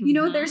 Like,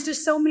 there's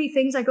just so many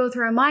things that go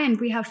through our mind.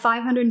 We have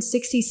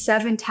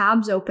 567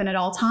 tabs open at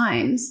all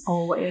times.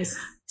 Always.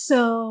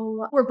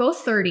 So we're both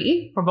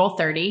 30.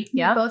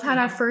 Yeah. We both had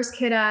our first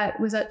kid at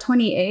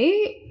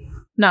 28?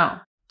 No,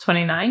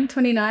 29.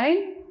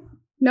 29?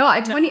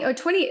 No, 20,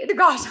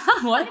 gosh.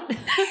 What?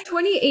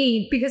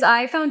 28, because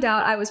I found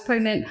out I was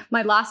pregnant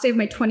my last day of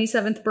my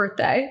 27th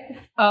birthday.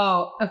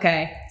 Oh,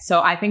 okay.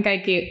 So I think I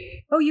gave...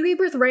 Oh, you gave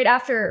birth right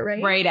after,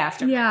 right? Right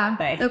after my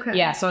birthday. Okay.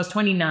 Yeah, so I was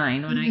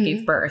 29 when I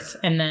gave birth.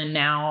 And then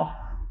now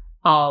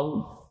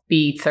I'll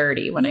be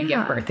 30 when I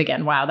give birth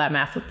again. Wow, that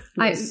math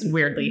was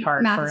weirdly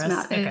hard for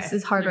us. Math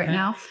is hard right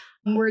now.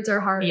 Words are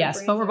hard.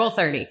 Yes, but we're both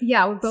 30.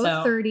 Yeah, we're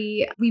both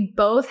 30. We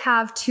both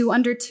have 2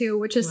 under 2,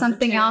 which is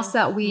something else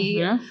that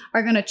we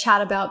are going to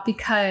chat about,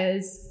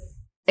 because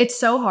it's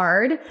so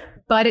hard,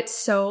 but it's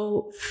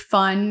so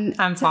fun.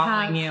 I'm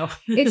following you.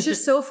 It's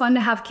just so fun to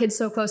have kids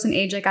so close in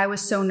age. Like, I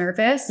was so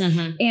nervous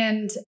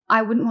and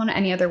I wouldn't want it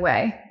any other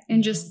way.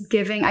 And just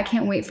giving, I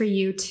can't wait for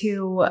you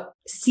to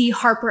see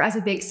Harper as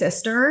a big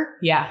sister.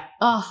 Yeah.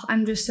 Oh,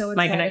 I'm just so excited.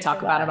 Mike and I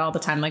talk about it all the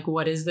time. Like,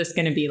 what is this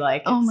going to be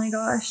like? Oh my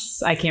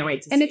gosh. I can't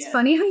wait to see it. And it's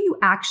funny how you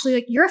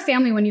actually, you're a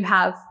family when you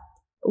have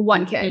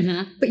one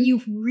kid, but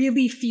you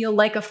really feel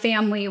like a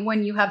family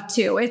when you have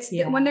 2. It's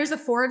when there's a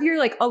 4 of you, you're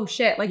like, oh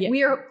shit, like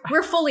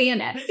we're fully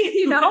in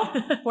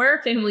it, We're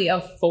a family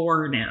of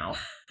 4 now.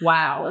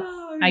 Wow.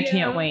 Oh, I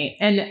can't wait.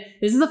 And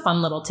this is a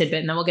fun little tidbit,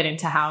 and then we'll get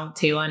into how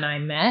Taylor and I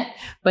met.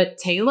 But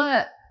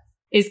Taylor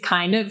is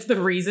kind of the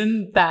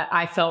reason that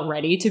I felt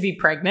ready to be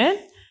pregnant.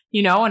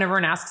 When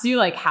everyone asks you,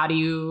 like, how do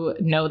you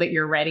know that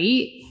you're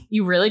ready?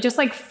 You really just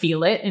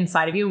feel it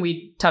inside of you. And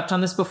we touched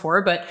on this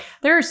before, but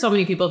there are so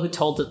many people who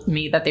told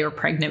me that they were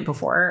pregnant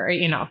before,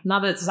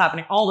 not that this is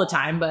happening all the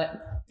time,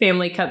 but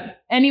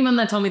anyone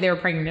that told me they were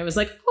pregnant, it was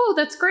like, oh,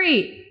 that's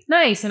great.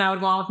 Nice. And I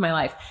would go on with my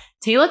life.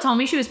 Taylor told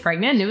me she was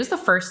pregnant, and it was the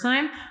first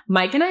time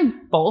Mike and I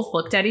both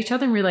looked at each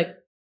other and we were like,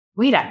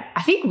 wait,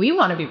 I think we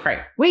want to be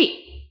pregnant.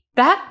 Wait,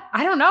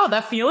 I don't know.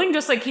 That feeling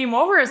just came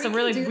over us, and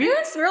we're like,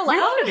 we're allowed. We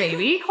want a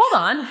baby.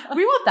 Hold on.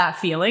 We want that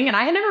feeling. And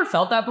I had never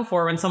felt that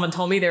before when someone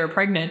told me they were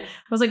pregnant. I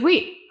was like,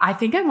 wait, I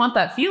think I want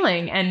that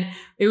feeling. And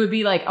it would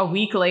be like a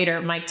week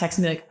later, Mike texted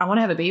me like, I want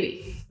to have a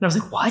baby. And I was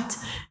like, what?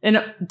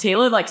 And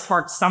Taylor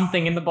sparked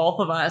something in the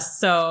both of us.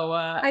 So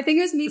I think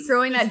it was me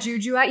throwing that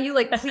juju at you.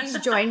 Like, please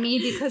join me,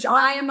 because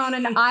I am on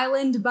an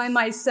island by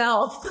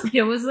myself.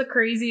 It was the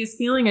craziest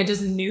feeling. I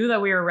just knew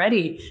that we were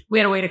ready. We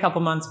had to wait a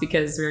couple months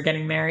because we were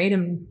getting married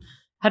and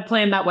had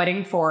planned that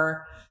wedding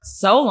for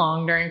so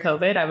long during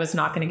COVID. I was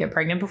not going to get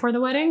pregnant before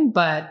the wedding,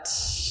 but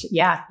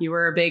yeah, you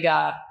were a big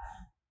I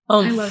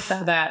love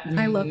that.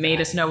 I love made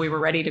us know we were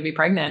ready to be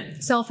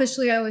pregnant.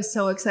 Selfishly, I was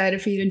so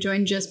excited for you to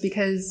join, just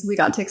because we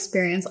got to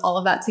experience all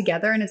of that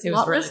together, and it's a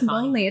lot less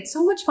lonely. It's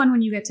so much fun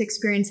when you get to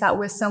experience that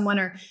with someone,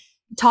 or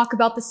talk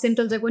about the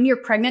symptoms. Like when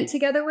you're pregnant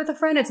together with a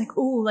friend, it's like,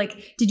 oh,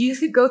 like, did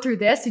you go through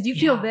this? Did you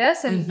feel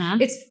this?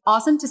 And it's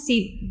awesome to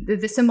see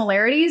the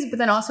similarities, but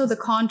then also the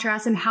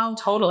contrast and how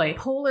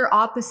polar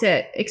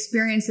opposite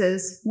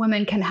experiences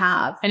women can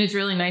have. And it's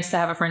really nice to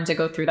have a friend to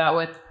go through that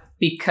with,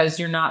 because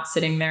you're not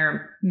sitting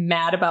there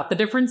mad about the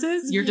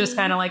differences. You're just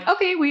kind of like,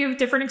 okay, we have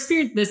different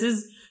experience. This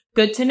is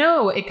good to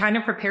know. It kind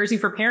of prepares you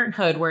for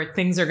parenthood where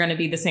things are going to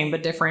be the same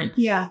but different.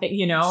 Yeah.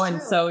 You know,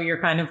 and so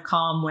you're kind of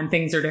calm when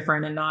things are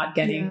different and not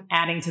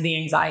adding to the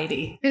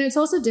anxiety. And it's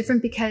also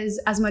different because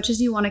as much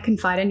as you want to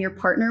confide in your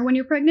partner when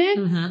you're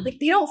pregnant, like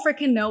they don't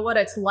freaking know what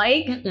it's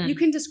like. You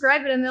can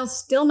describe it and they'll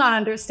still not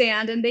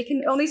understand, and they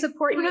can only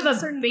support you.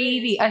 As a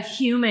baby, a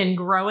human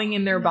growing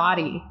in their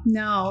body.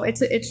 No,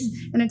 it's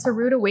a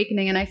rude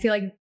awakening. And I feel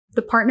like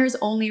the partners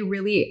only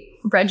really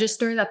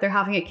register that they're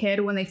having a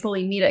kid when they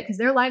fully meet it, because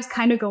their lives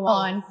kind of go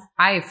on.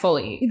 I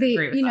fully agree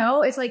with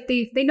that. It's like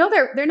they know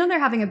they're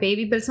having a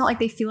baby, but it's not like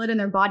they feel it in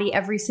their body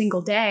every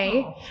single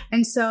day.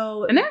 And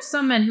there's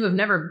some men who have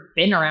never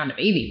been around a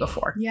baby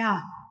before.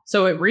 Yeah.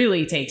 So it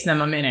really takes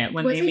them a minute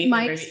when they meet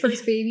Mike's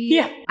first baby.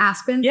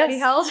 Aspen that he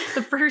held.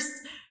 The first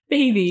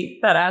baby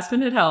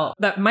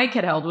that Mike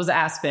had held was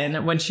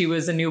Aspen when she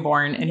was a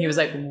newborn, and he was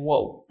like,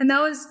 whoa. And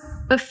that was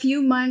a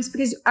few months,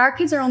 because our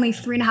kids are only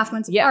 3.5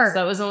 months apart. Yes,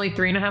 that was only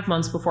 3.5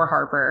 months before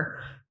Harper,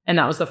 and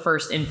that was the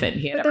first infant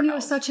he had ever held. He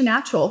was such a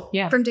natural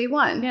from day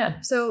one.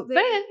 Yeah. So but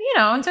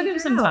it took him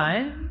some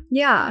time.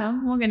 Yeah.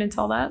 We'll get into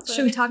all that.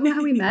 Should we talk about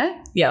how we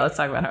met? Yeah, let's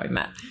talk about how we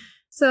met.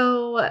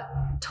 So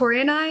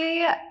Tori and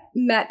I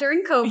met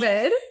during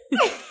COVID.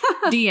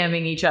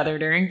 DMing each other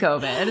during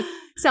COVID.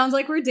 Sounds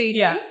like we're dating.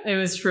 Yeah, it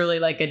was truly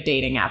like a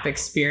dating app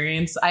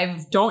experience. I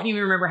don't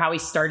even remember how we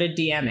started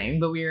DMing,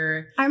 but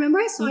I remember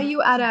I saw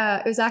you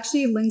it was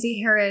actually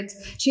Lindsay Harrod's.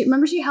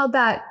 She held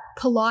that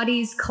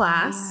Pilates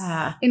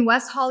class in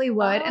West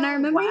Hollywood. And I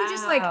remember you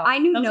just like, I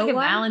knew no one.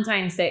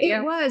 Valentine's Day.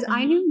 It was.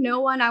 I knew no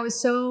one. I was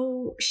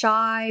so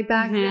shy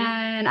back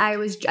then.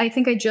 I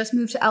think I just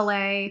moved to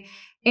LA.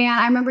 And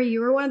I remember you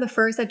were one of the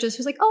first that just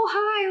was like, oh,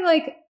 hi,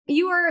 like,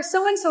 you are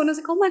so-and-so. And I was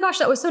like, oh my gosh,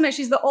 that was so nice.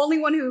 She's the only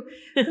one who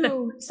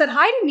said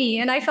hi to me.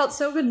 And I felt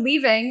so good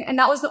leaving. And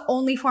that was the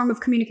only form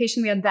of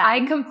communication we had then.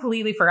 I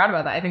completely forgot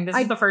about that. I think this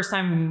is the first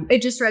time.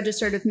 It just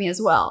registered with me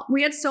as well.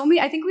 We had so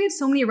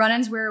many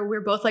run-ins where we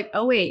were both like,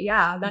 oh wait,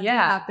 that did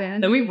happen.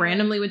 Then we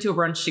randomly went to a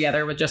brunch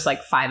together with just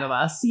like 5 of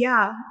us.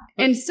 Yeah.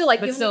 And still like,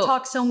 we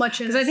talk so much.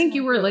 Because I think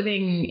you were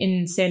living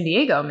in San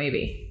Diego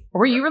maybe.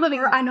 Or you were living?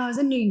 I know, I was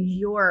in New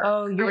York.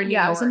 Oh, you were in New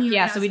York. I was in New York.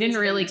 Yeah, so we didn't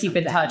really keep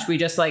in touch. We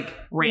just like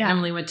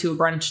randomly went to a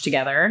brunch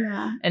together.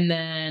 Yeah. And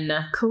then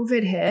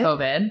COVID hit.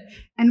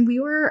 And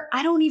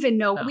I don't even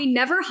know. No. We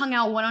never hung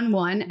out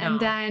one-on-one. No.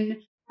 And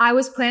then I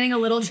was planning a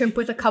little trip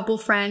with a couple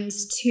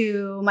friends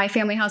to my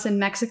family house in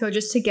Mexico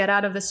just to get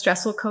out of the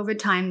stressful COVID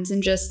times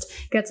and just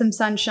get some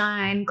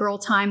sunshine, girl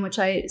time, which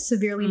I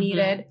severely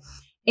needed.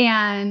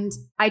 And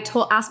I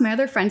asked my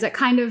other friends that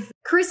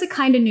Carissa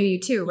kind of knew you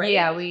too, right?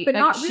 Yeah, but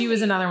not really. She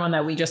was another one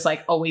that we just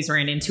like always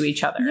ran into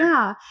each other.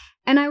 Yeah.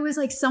 And I was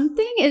like,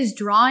 something is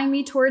drawing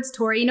me towards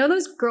Tori. You know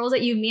those girls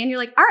that you meet and you're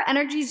like, our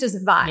energies just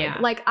vibe. Yeah.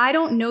 Like, I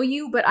don't know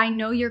you, but I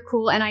know you're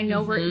cool and I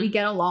know we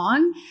get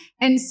along.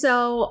 And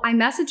so I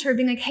messaged her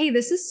being like, hey,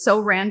 this is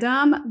so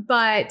random,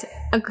 but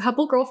a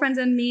couple girlfriends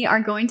and me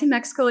are going to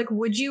Mexico. Like,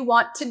 would you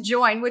want to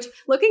join? Which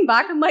looking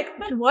back, I'm like,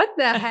 what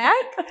the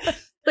heck?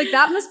 Like,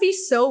 that must be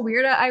so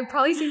weird. I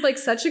probably seemed like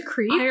such a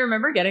creep. I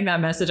remember getting that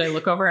message. I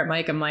look over at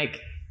Mike. I'm like,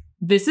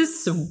 this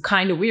is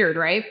kind of weird,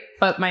 right?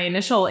 But my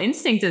initial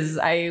instinct is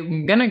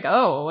I'm going to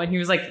go. And he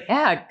was like,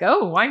 yeah,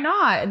 go. Why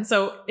not? And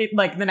so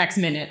the next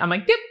minute, I'm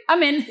like, yep,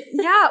 I'm in.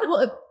 Yeah.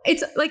 Well,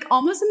 it's like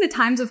almost in the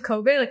times of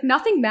COVID, like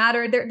nothing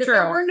mattered.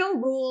 There were no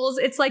rules.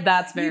 It's like,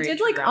 that's very you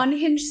did like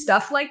unhinged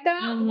stuff like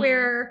that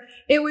where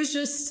it was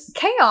just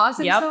chaos.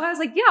 And so I was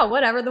like, yeah,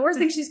 whatever. The worst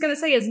thing she's going to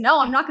say is no,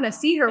 I'm not going to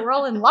see her. We're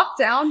all in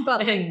lockdown.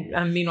 But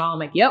meanwhile, I'm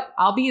like, yep,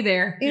 I'll be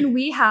there. And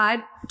we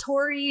had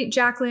Tori,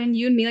 Jacqueline,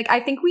 you and me. Like, I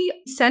think we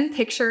send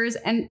pictures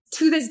and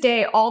to this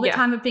day, all the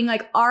time of being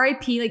like,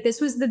 RIP, like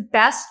this was the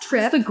best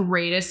trip. This is the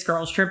greatest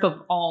girls trip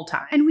of all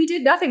time. And we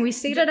did nothing. We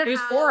stayed at a house. There's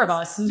 4 of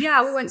us.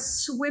 Yeah. We went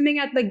swimming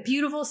at like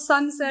beautiful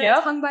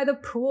sunsets, hung by the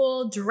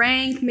pool,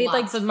 drank, made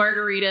lots of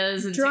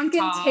margaritas and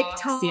drunken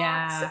TikToks.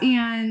 Yeah.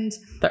 And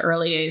the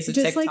early days of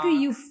just TikTok. Like a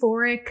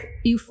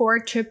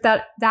euphoric trip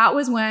that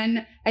was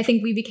when I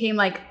think we became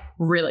like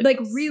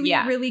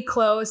really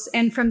close.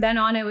 And from then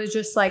on, it was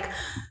just like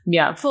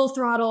full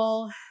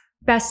throttle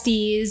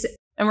besties.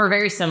 And we're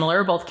very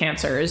similar, both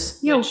cancers.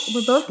 Yeah,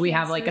 we're both we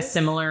have like a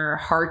similar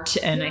heart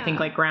and I think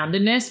like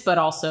groundedness, but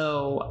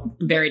also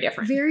very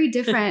different. Very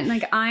different.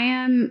 Like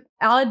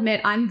I'll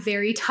admit I'm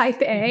very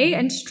type A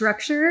and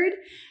structured.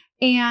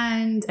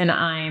 And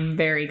I'm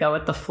very go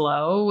with the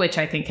flow, which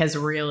I think has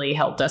really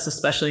helped us,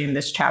 especially in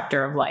this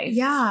chapter of life.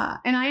 Yeah.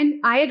 And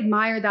I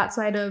admire that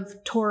side of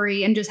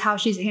Tori and just how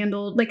she's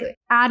handled, like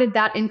added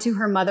that into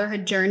her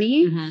motherhood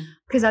journey.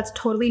 because that's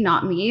totally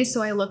not me.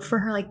 So I look for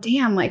her like,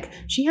 damn, like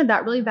she had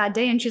that really bad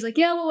day. And she's like,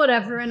 yeah, well,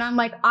 whatever. And I'm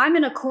like, I'm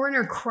in a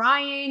corner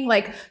crying,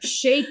 like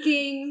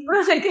shaking.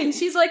 And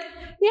she's like,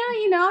 yeah,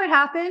 you know, it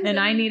happened. And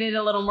I needed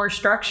a little more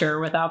structure.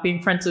 Without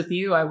being friends with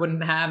you, I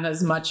wouldn't have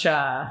as much,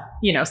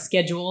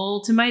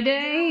 schedule to my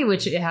day,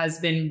 which it has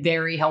been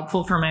very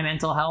helpful for my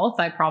mental health.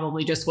 I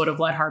probably just would have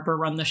let Harper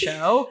run the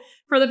show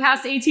for the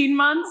past 18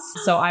 months.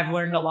 So I've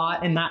learned a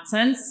lot in that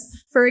sense.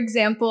 For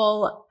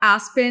example,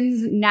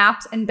 Aspen's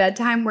naps and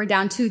bedtime were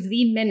down to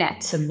the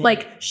minute.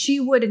 Like she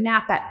would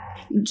nap at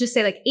just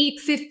say like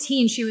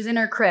 8:15 she was in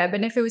her crib.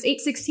 And if it was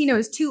 8:16, it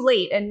was too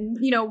late and,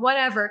 you know,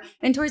 whatever.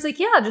 And Tori's like,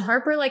 yeah, just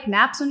Harper like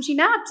naps when she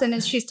naps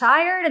and she's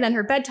tired. And then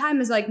her bedtime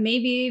is like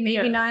maybe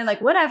 9, like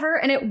whatever.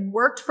 And it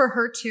worked for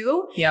her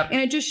too. Yep.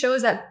 And it just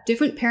shows that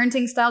different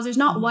parenting styles, there's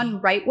not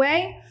one right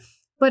way,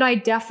 but I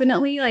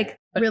definitely like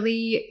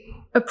really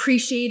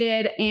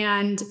appreciated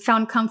and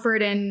found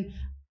comfort in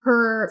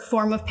her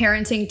form of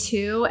parenting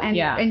too.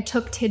 And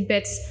took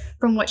tidbits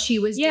from what she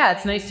was doing. Yeah,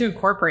 it's nice to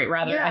incorporate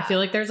rather. I feel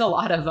like there's a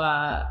lot of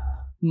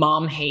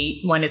mom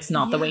hate when it's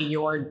not the way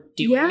you're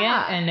doing it.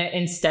 And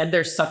instead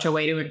there's such a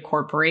way to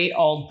incorporate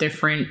all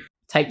different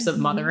types of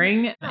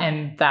mothering.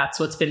 And that's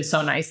what's been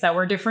so nice that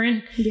we're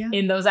different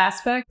in those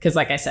aspects. Because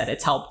like I said,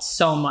 it's helped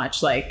so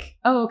much. Like,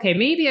 oh, okay,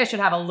 maybe I should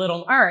have a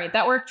little, all right,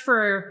 that worked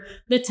for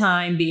the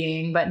time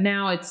being, but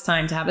now it's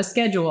time to have a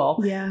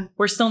schedule. Yeah.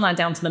 We're still not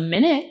down to the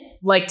minute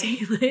like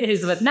Taylor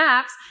is with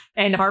naps,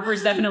 and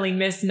Harper's definitely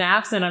missed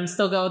naps, and I'm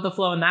still go with the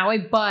flow in that way,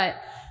 but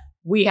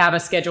we have a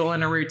schedule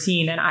and a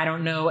routine, and I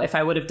don't know if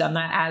I would have done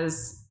that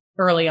as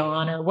early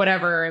on or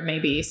whatever it may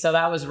be. So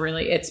that was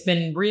it's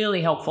been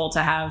really helpful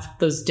to have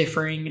those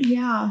differing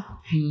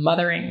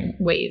mothering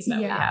ways that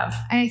we have.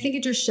 And I think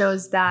it just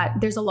shows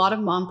that there's a lot of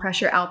mom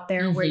pressure out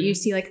there where you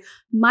see like,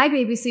 my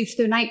baby sleeps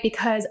through the night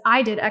because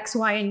I did X,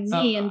 Y, and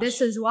Z, and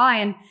this is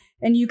why.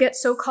 And you get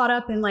so caught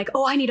up in like,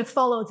 oh, I need to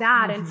follow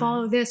that and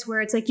follow this,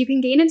 where it's like you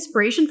can gain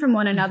inspiration from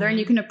one another and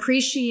you can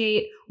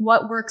appreciate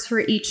what works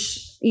for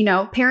each, you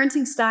know,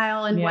 parenting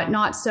style and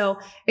whatnot. So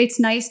it's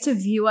nice to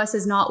view us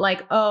as not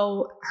like,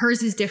 oh,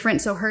 hers is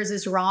different, so hers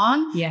is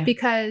wrong. Yeah.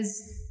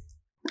 Because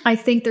I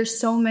think there's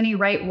so many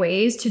right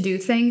ways to do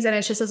things. And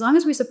it's just as long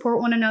as we support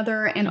one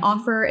another and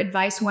offer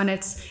advice when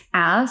it's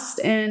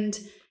asked and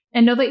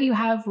know that you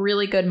have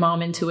really good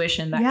mom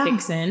intuition that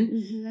kicks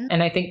in.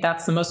 And I think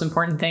that's the most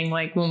important thing.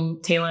 Like when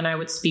Taylor and I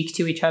would speak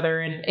to each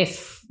other, and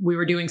if we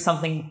were doing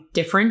something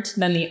different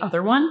than the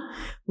other one,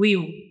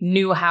 we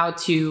knew how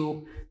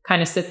to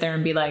kind of sit there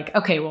and be like,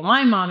 okay, well,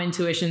 my mom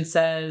intuition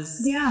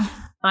says,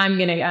 I'm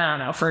going to, I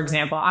don't know, for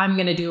example, I'm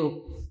going to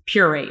do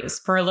purees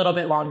for a little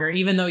bit longer,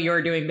 even though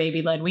you're doing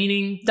baby-led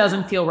weaning.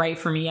 Doesn't feel right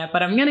for me yet,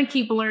 but I'm going to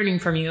keep learning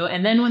from you.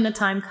 And then when the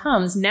time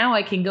comes, now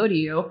I can go to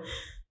you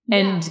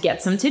and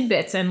get some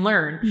tidbits and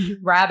learn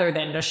rather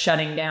than just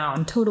shutting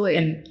down. Totally.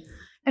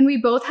 And we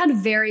both had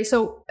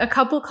so a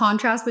couple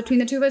contrasts between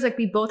the two of us, like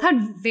we both had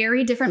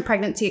very different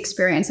pregnancy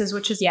experiences,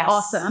 which is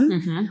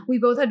awesome. We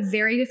both had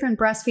very different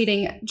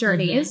breastfeeding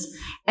journeys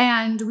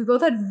and we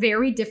both had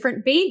very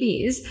different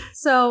babies.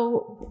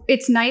 So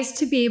it's nice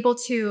to be able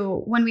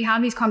to, when we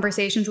have these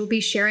conversations, we'll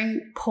be sharing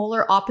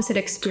polar opposite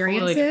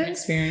experiences. Totally different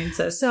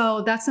experiences.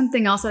 So that's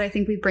something else that I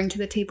think we bring to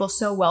the table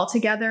so well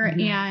together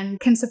and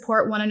can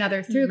support one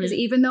another through. Because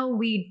even though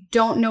we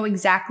don't know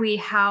exactly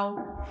how,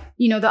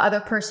 you know, the other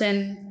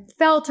person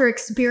felt or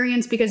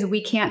experienced, because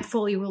we can't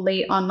fully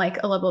relate on like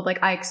a level of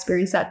like, I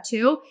experienced that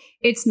too.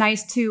 It's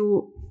nice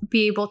to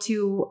be able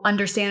to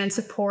understand and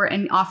support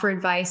and offer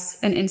advice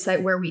and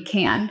insight where we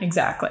can.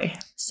 Exactly.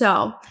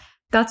 So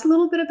that's a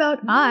little bit about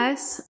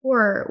us.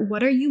 Or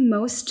what are you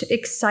most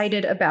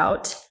excited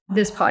about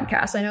this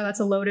podcast? I know that's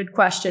a loaded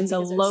question. It's a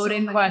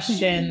loaded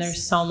question.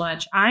 There's so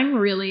much. I'm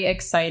really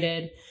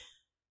excited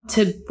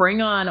to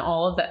bring on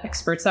all of the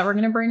experts that we're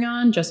going to bring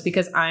on, just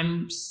because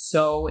I'm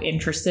so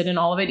interested in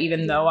all of it.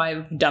 Even though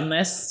I've done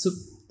this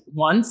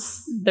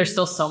once, there's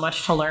still so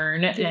much to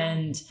learn.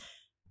 And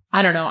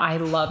I don't know, I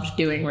loved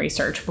doing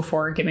research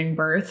before giving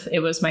birth.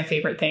 It was my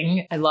favorite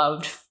thing. I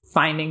loved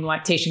finding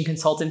lactation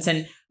consultants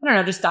and I don't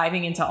know, just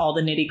diving into all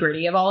the nitty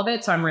gritty of all of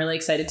it. So I'm really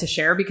excited to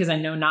share, because I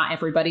know not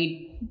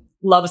everybody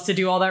loves to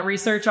do all that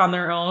research on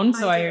their own.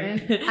 So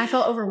I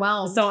felt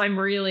overwhelmed. So I'm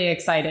really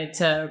excited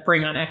to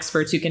bring on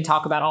experts who can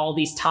talk about all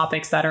these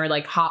topics that are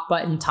like hot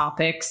button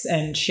topics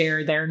and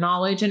share their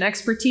knowledge and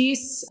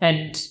expertise.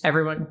 And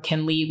everyone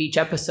can leave each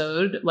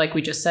episode, like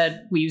we just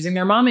said, using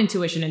their mom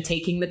intuition and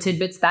taking the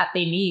tidbits that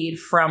they need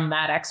from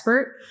that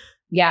expert.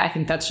 Yeah, I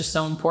think that's just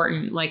so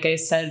important. Like I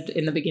said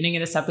in the beginning of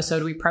this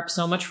episode, we prep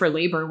so much for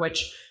labor,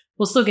 which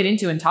we'll still get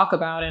into and talk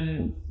about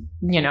and,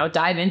 you know,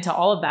 dive into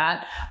all of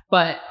that.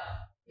 But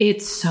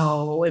it's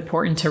so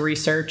important to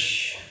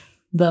research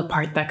the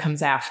part that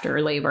comes after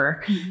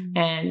labor.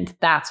 And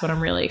that's what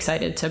I'm really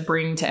excited to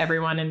bring to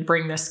everyone and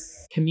bring this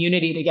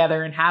community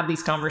together and have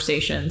these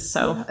conversations.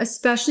 So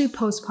especially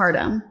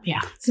postpartum.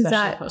 Yeah.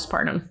 Especially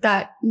postpartum.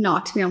 That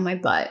knocked me on my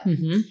butt.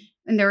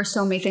 And there were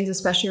so many things,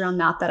 especially around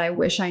that I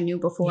wish I knew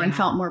before and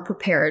felt more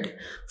prepared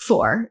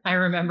for. I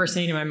remember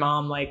saying to my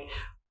mom, like,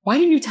 why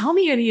didn't you tell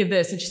me any of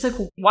this? And she's like,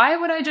 why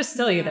would I just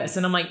tell you this?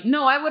 And I'm like,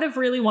 no, I would have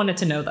really wanted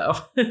to know though.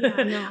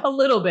 A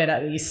little bit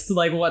at least,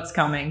 like what's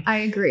coming. I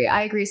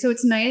agree. So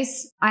it's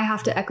nice. I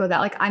have to echo that.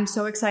 Like, I'm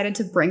so excited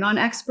to bring on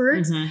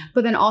experts,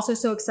 but then also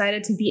so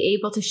excited to be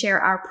able to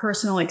share our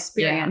personal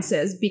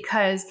experiences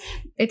because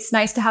it's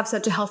nice to have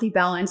such a healthy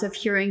balance of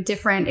hearing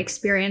different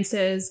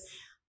experiences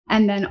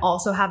and then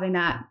also having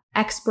that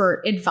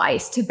expert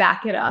advice to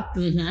back it up.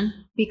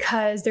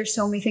 Because there's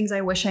so many things I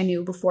wish I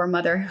knew before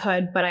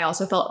motherhood, but I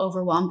also felt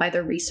overwhelmed by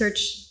the research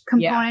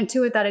component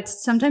to it, that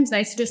it's sometimes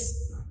nice to just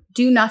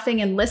do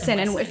nothing and listen.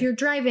 And if you're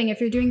driving, if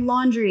you're doing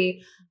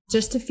laundry,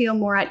 just to feel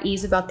more at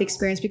ease about the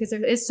experience, because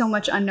there is so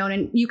much unknown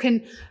and you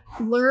can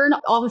learn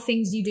all the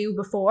things you do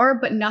before,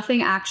 but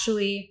nothing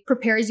actually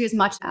prepares you as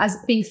much as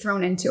being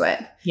thrown into it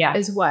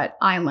is what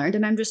I learned.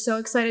 And I'm just so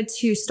excited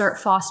to start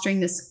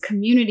fostering this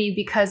community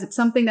because it's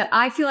something that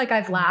I feel like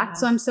I've lacked.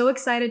 So I'm so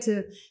excited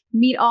to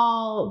meet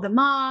all the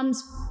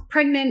moms,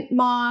 pregnant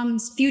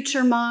moms,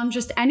 future moms,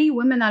 just any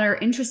women that are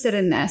interested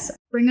in this.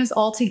 Bring us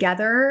all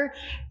together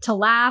to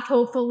laugh,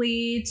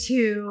 hopefully,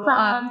 to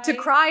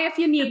cry if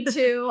you need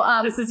to.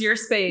 This is your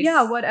space.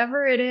 Yeah,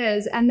 whatever it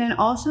is. And then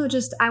also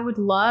just, I would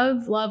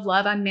love,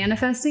 I'm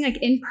manifesting like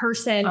in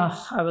person.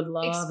 Oh, I would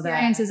love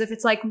experiences. that. If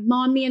it's like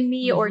mommy and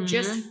me or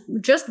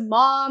just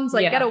moms,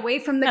 like get away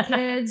from the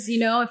kids, you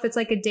know, if it's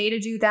like a day to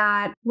do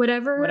that,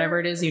 whatever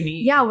it is you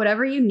need. Yeah,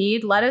 whatever you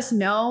need, let us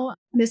know.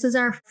 This is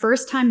our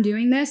first time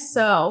doing this.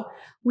 So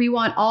we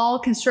want all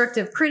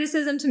constructive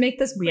criticism to make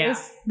this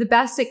place the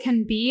best it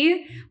can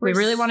be. We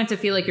really want it to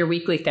feel like your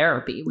weekly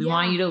therapy. We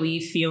want you to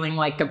leave feeling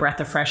like a breath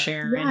of fresh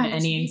air and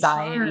any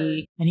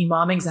anxiety, any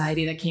mom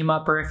anxiety that came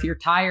up, or if you're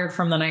tired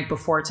from the night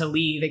before, to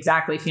leave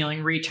exactly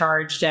feeling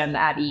recharged and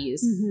at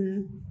ease.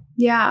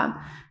 Yeah.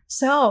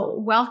 So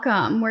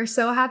welcome. We're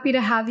so happy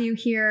to have you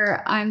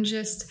here.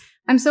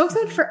 I'm so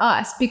excited for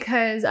us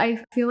because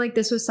I feel like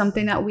this was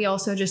something that we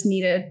also just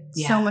needed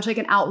so much, like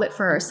an outlet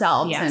for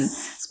ourselves. And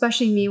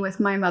especially me with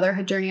my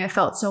motherhood journey, I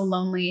felt so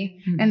lonely.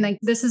 And like,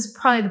 this is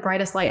probably the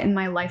brightest light in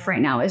my life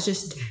right now, is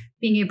just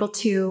being able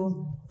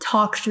to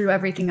talk through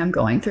everything I'm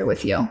going through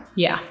with you.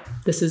 Yeah,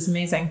 this is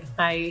amazing.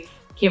 I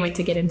can't wait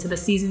to get into the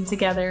season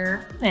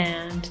together.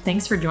 And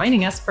thanks for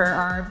joining us for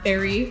our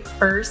very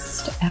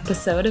first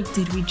episode of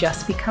Did We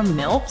Just Become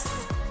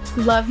Milfs?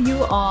 Love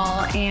you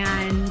all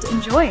and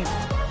enjoy.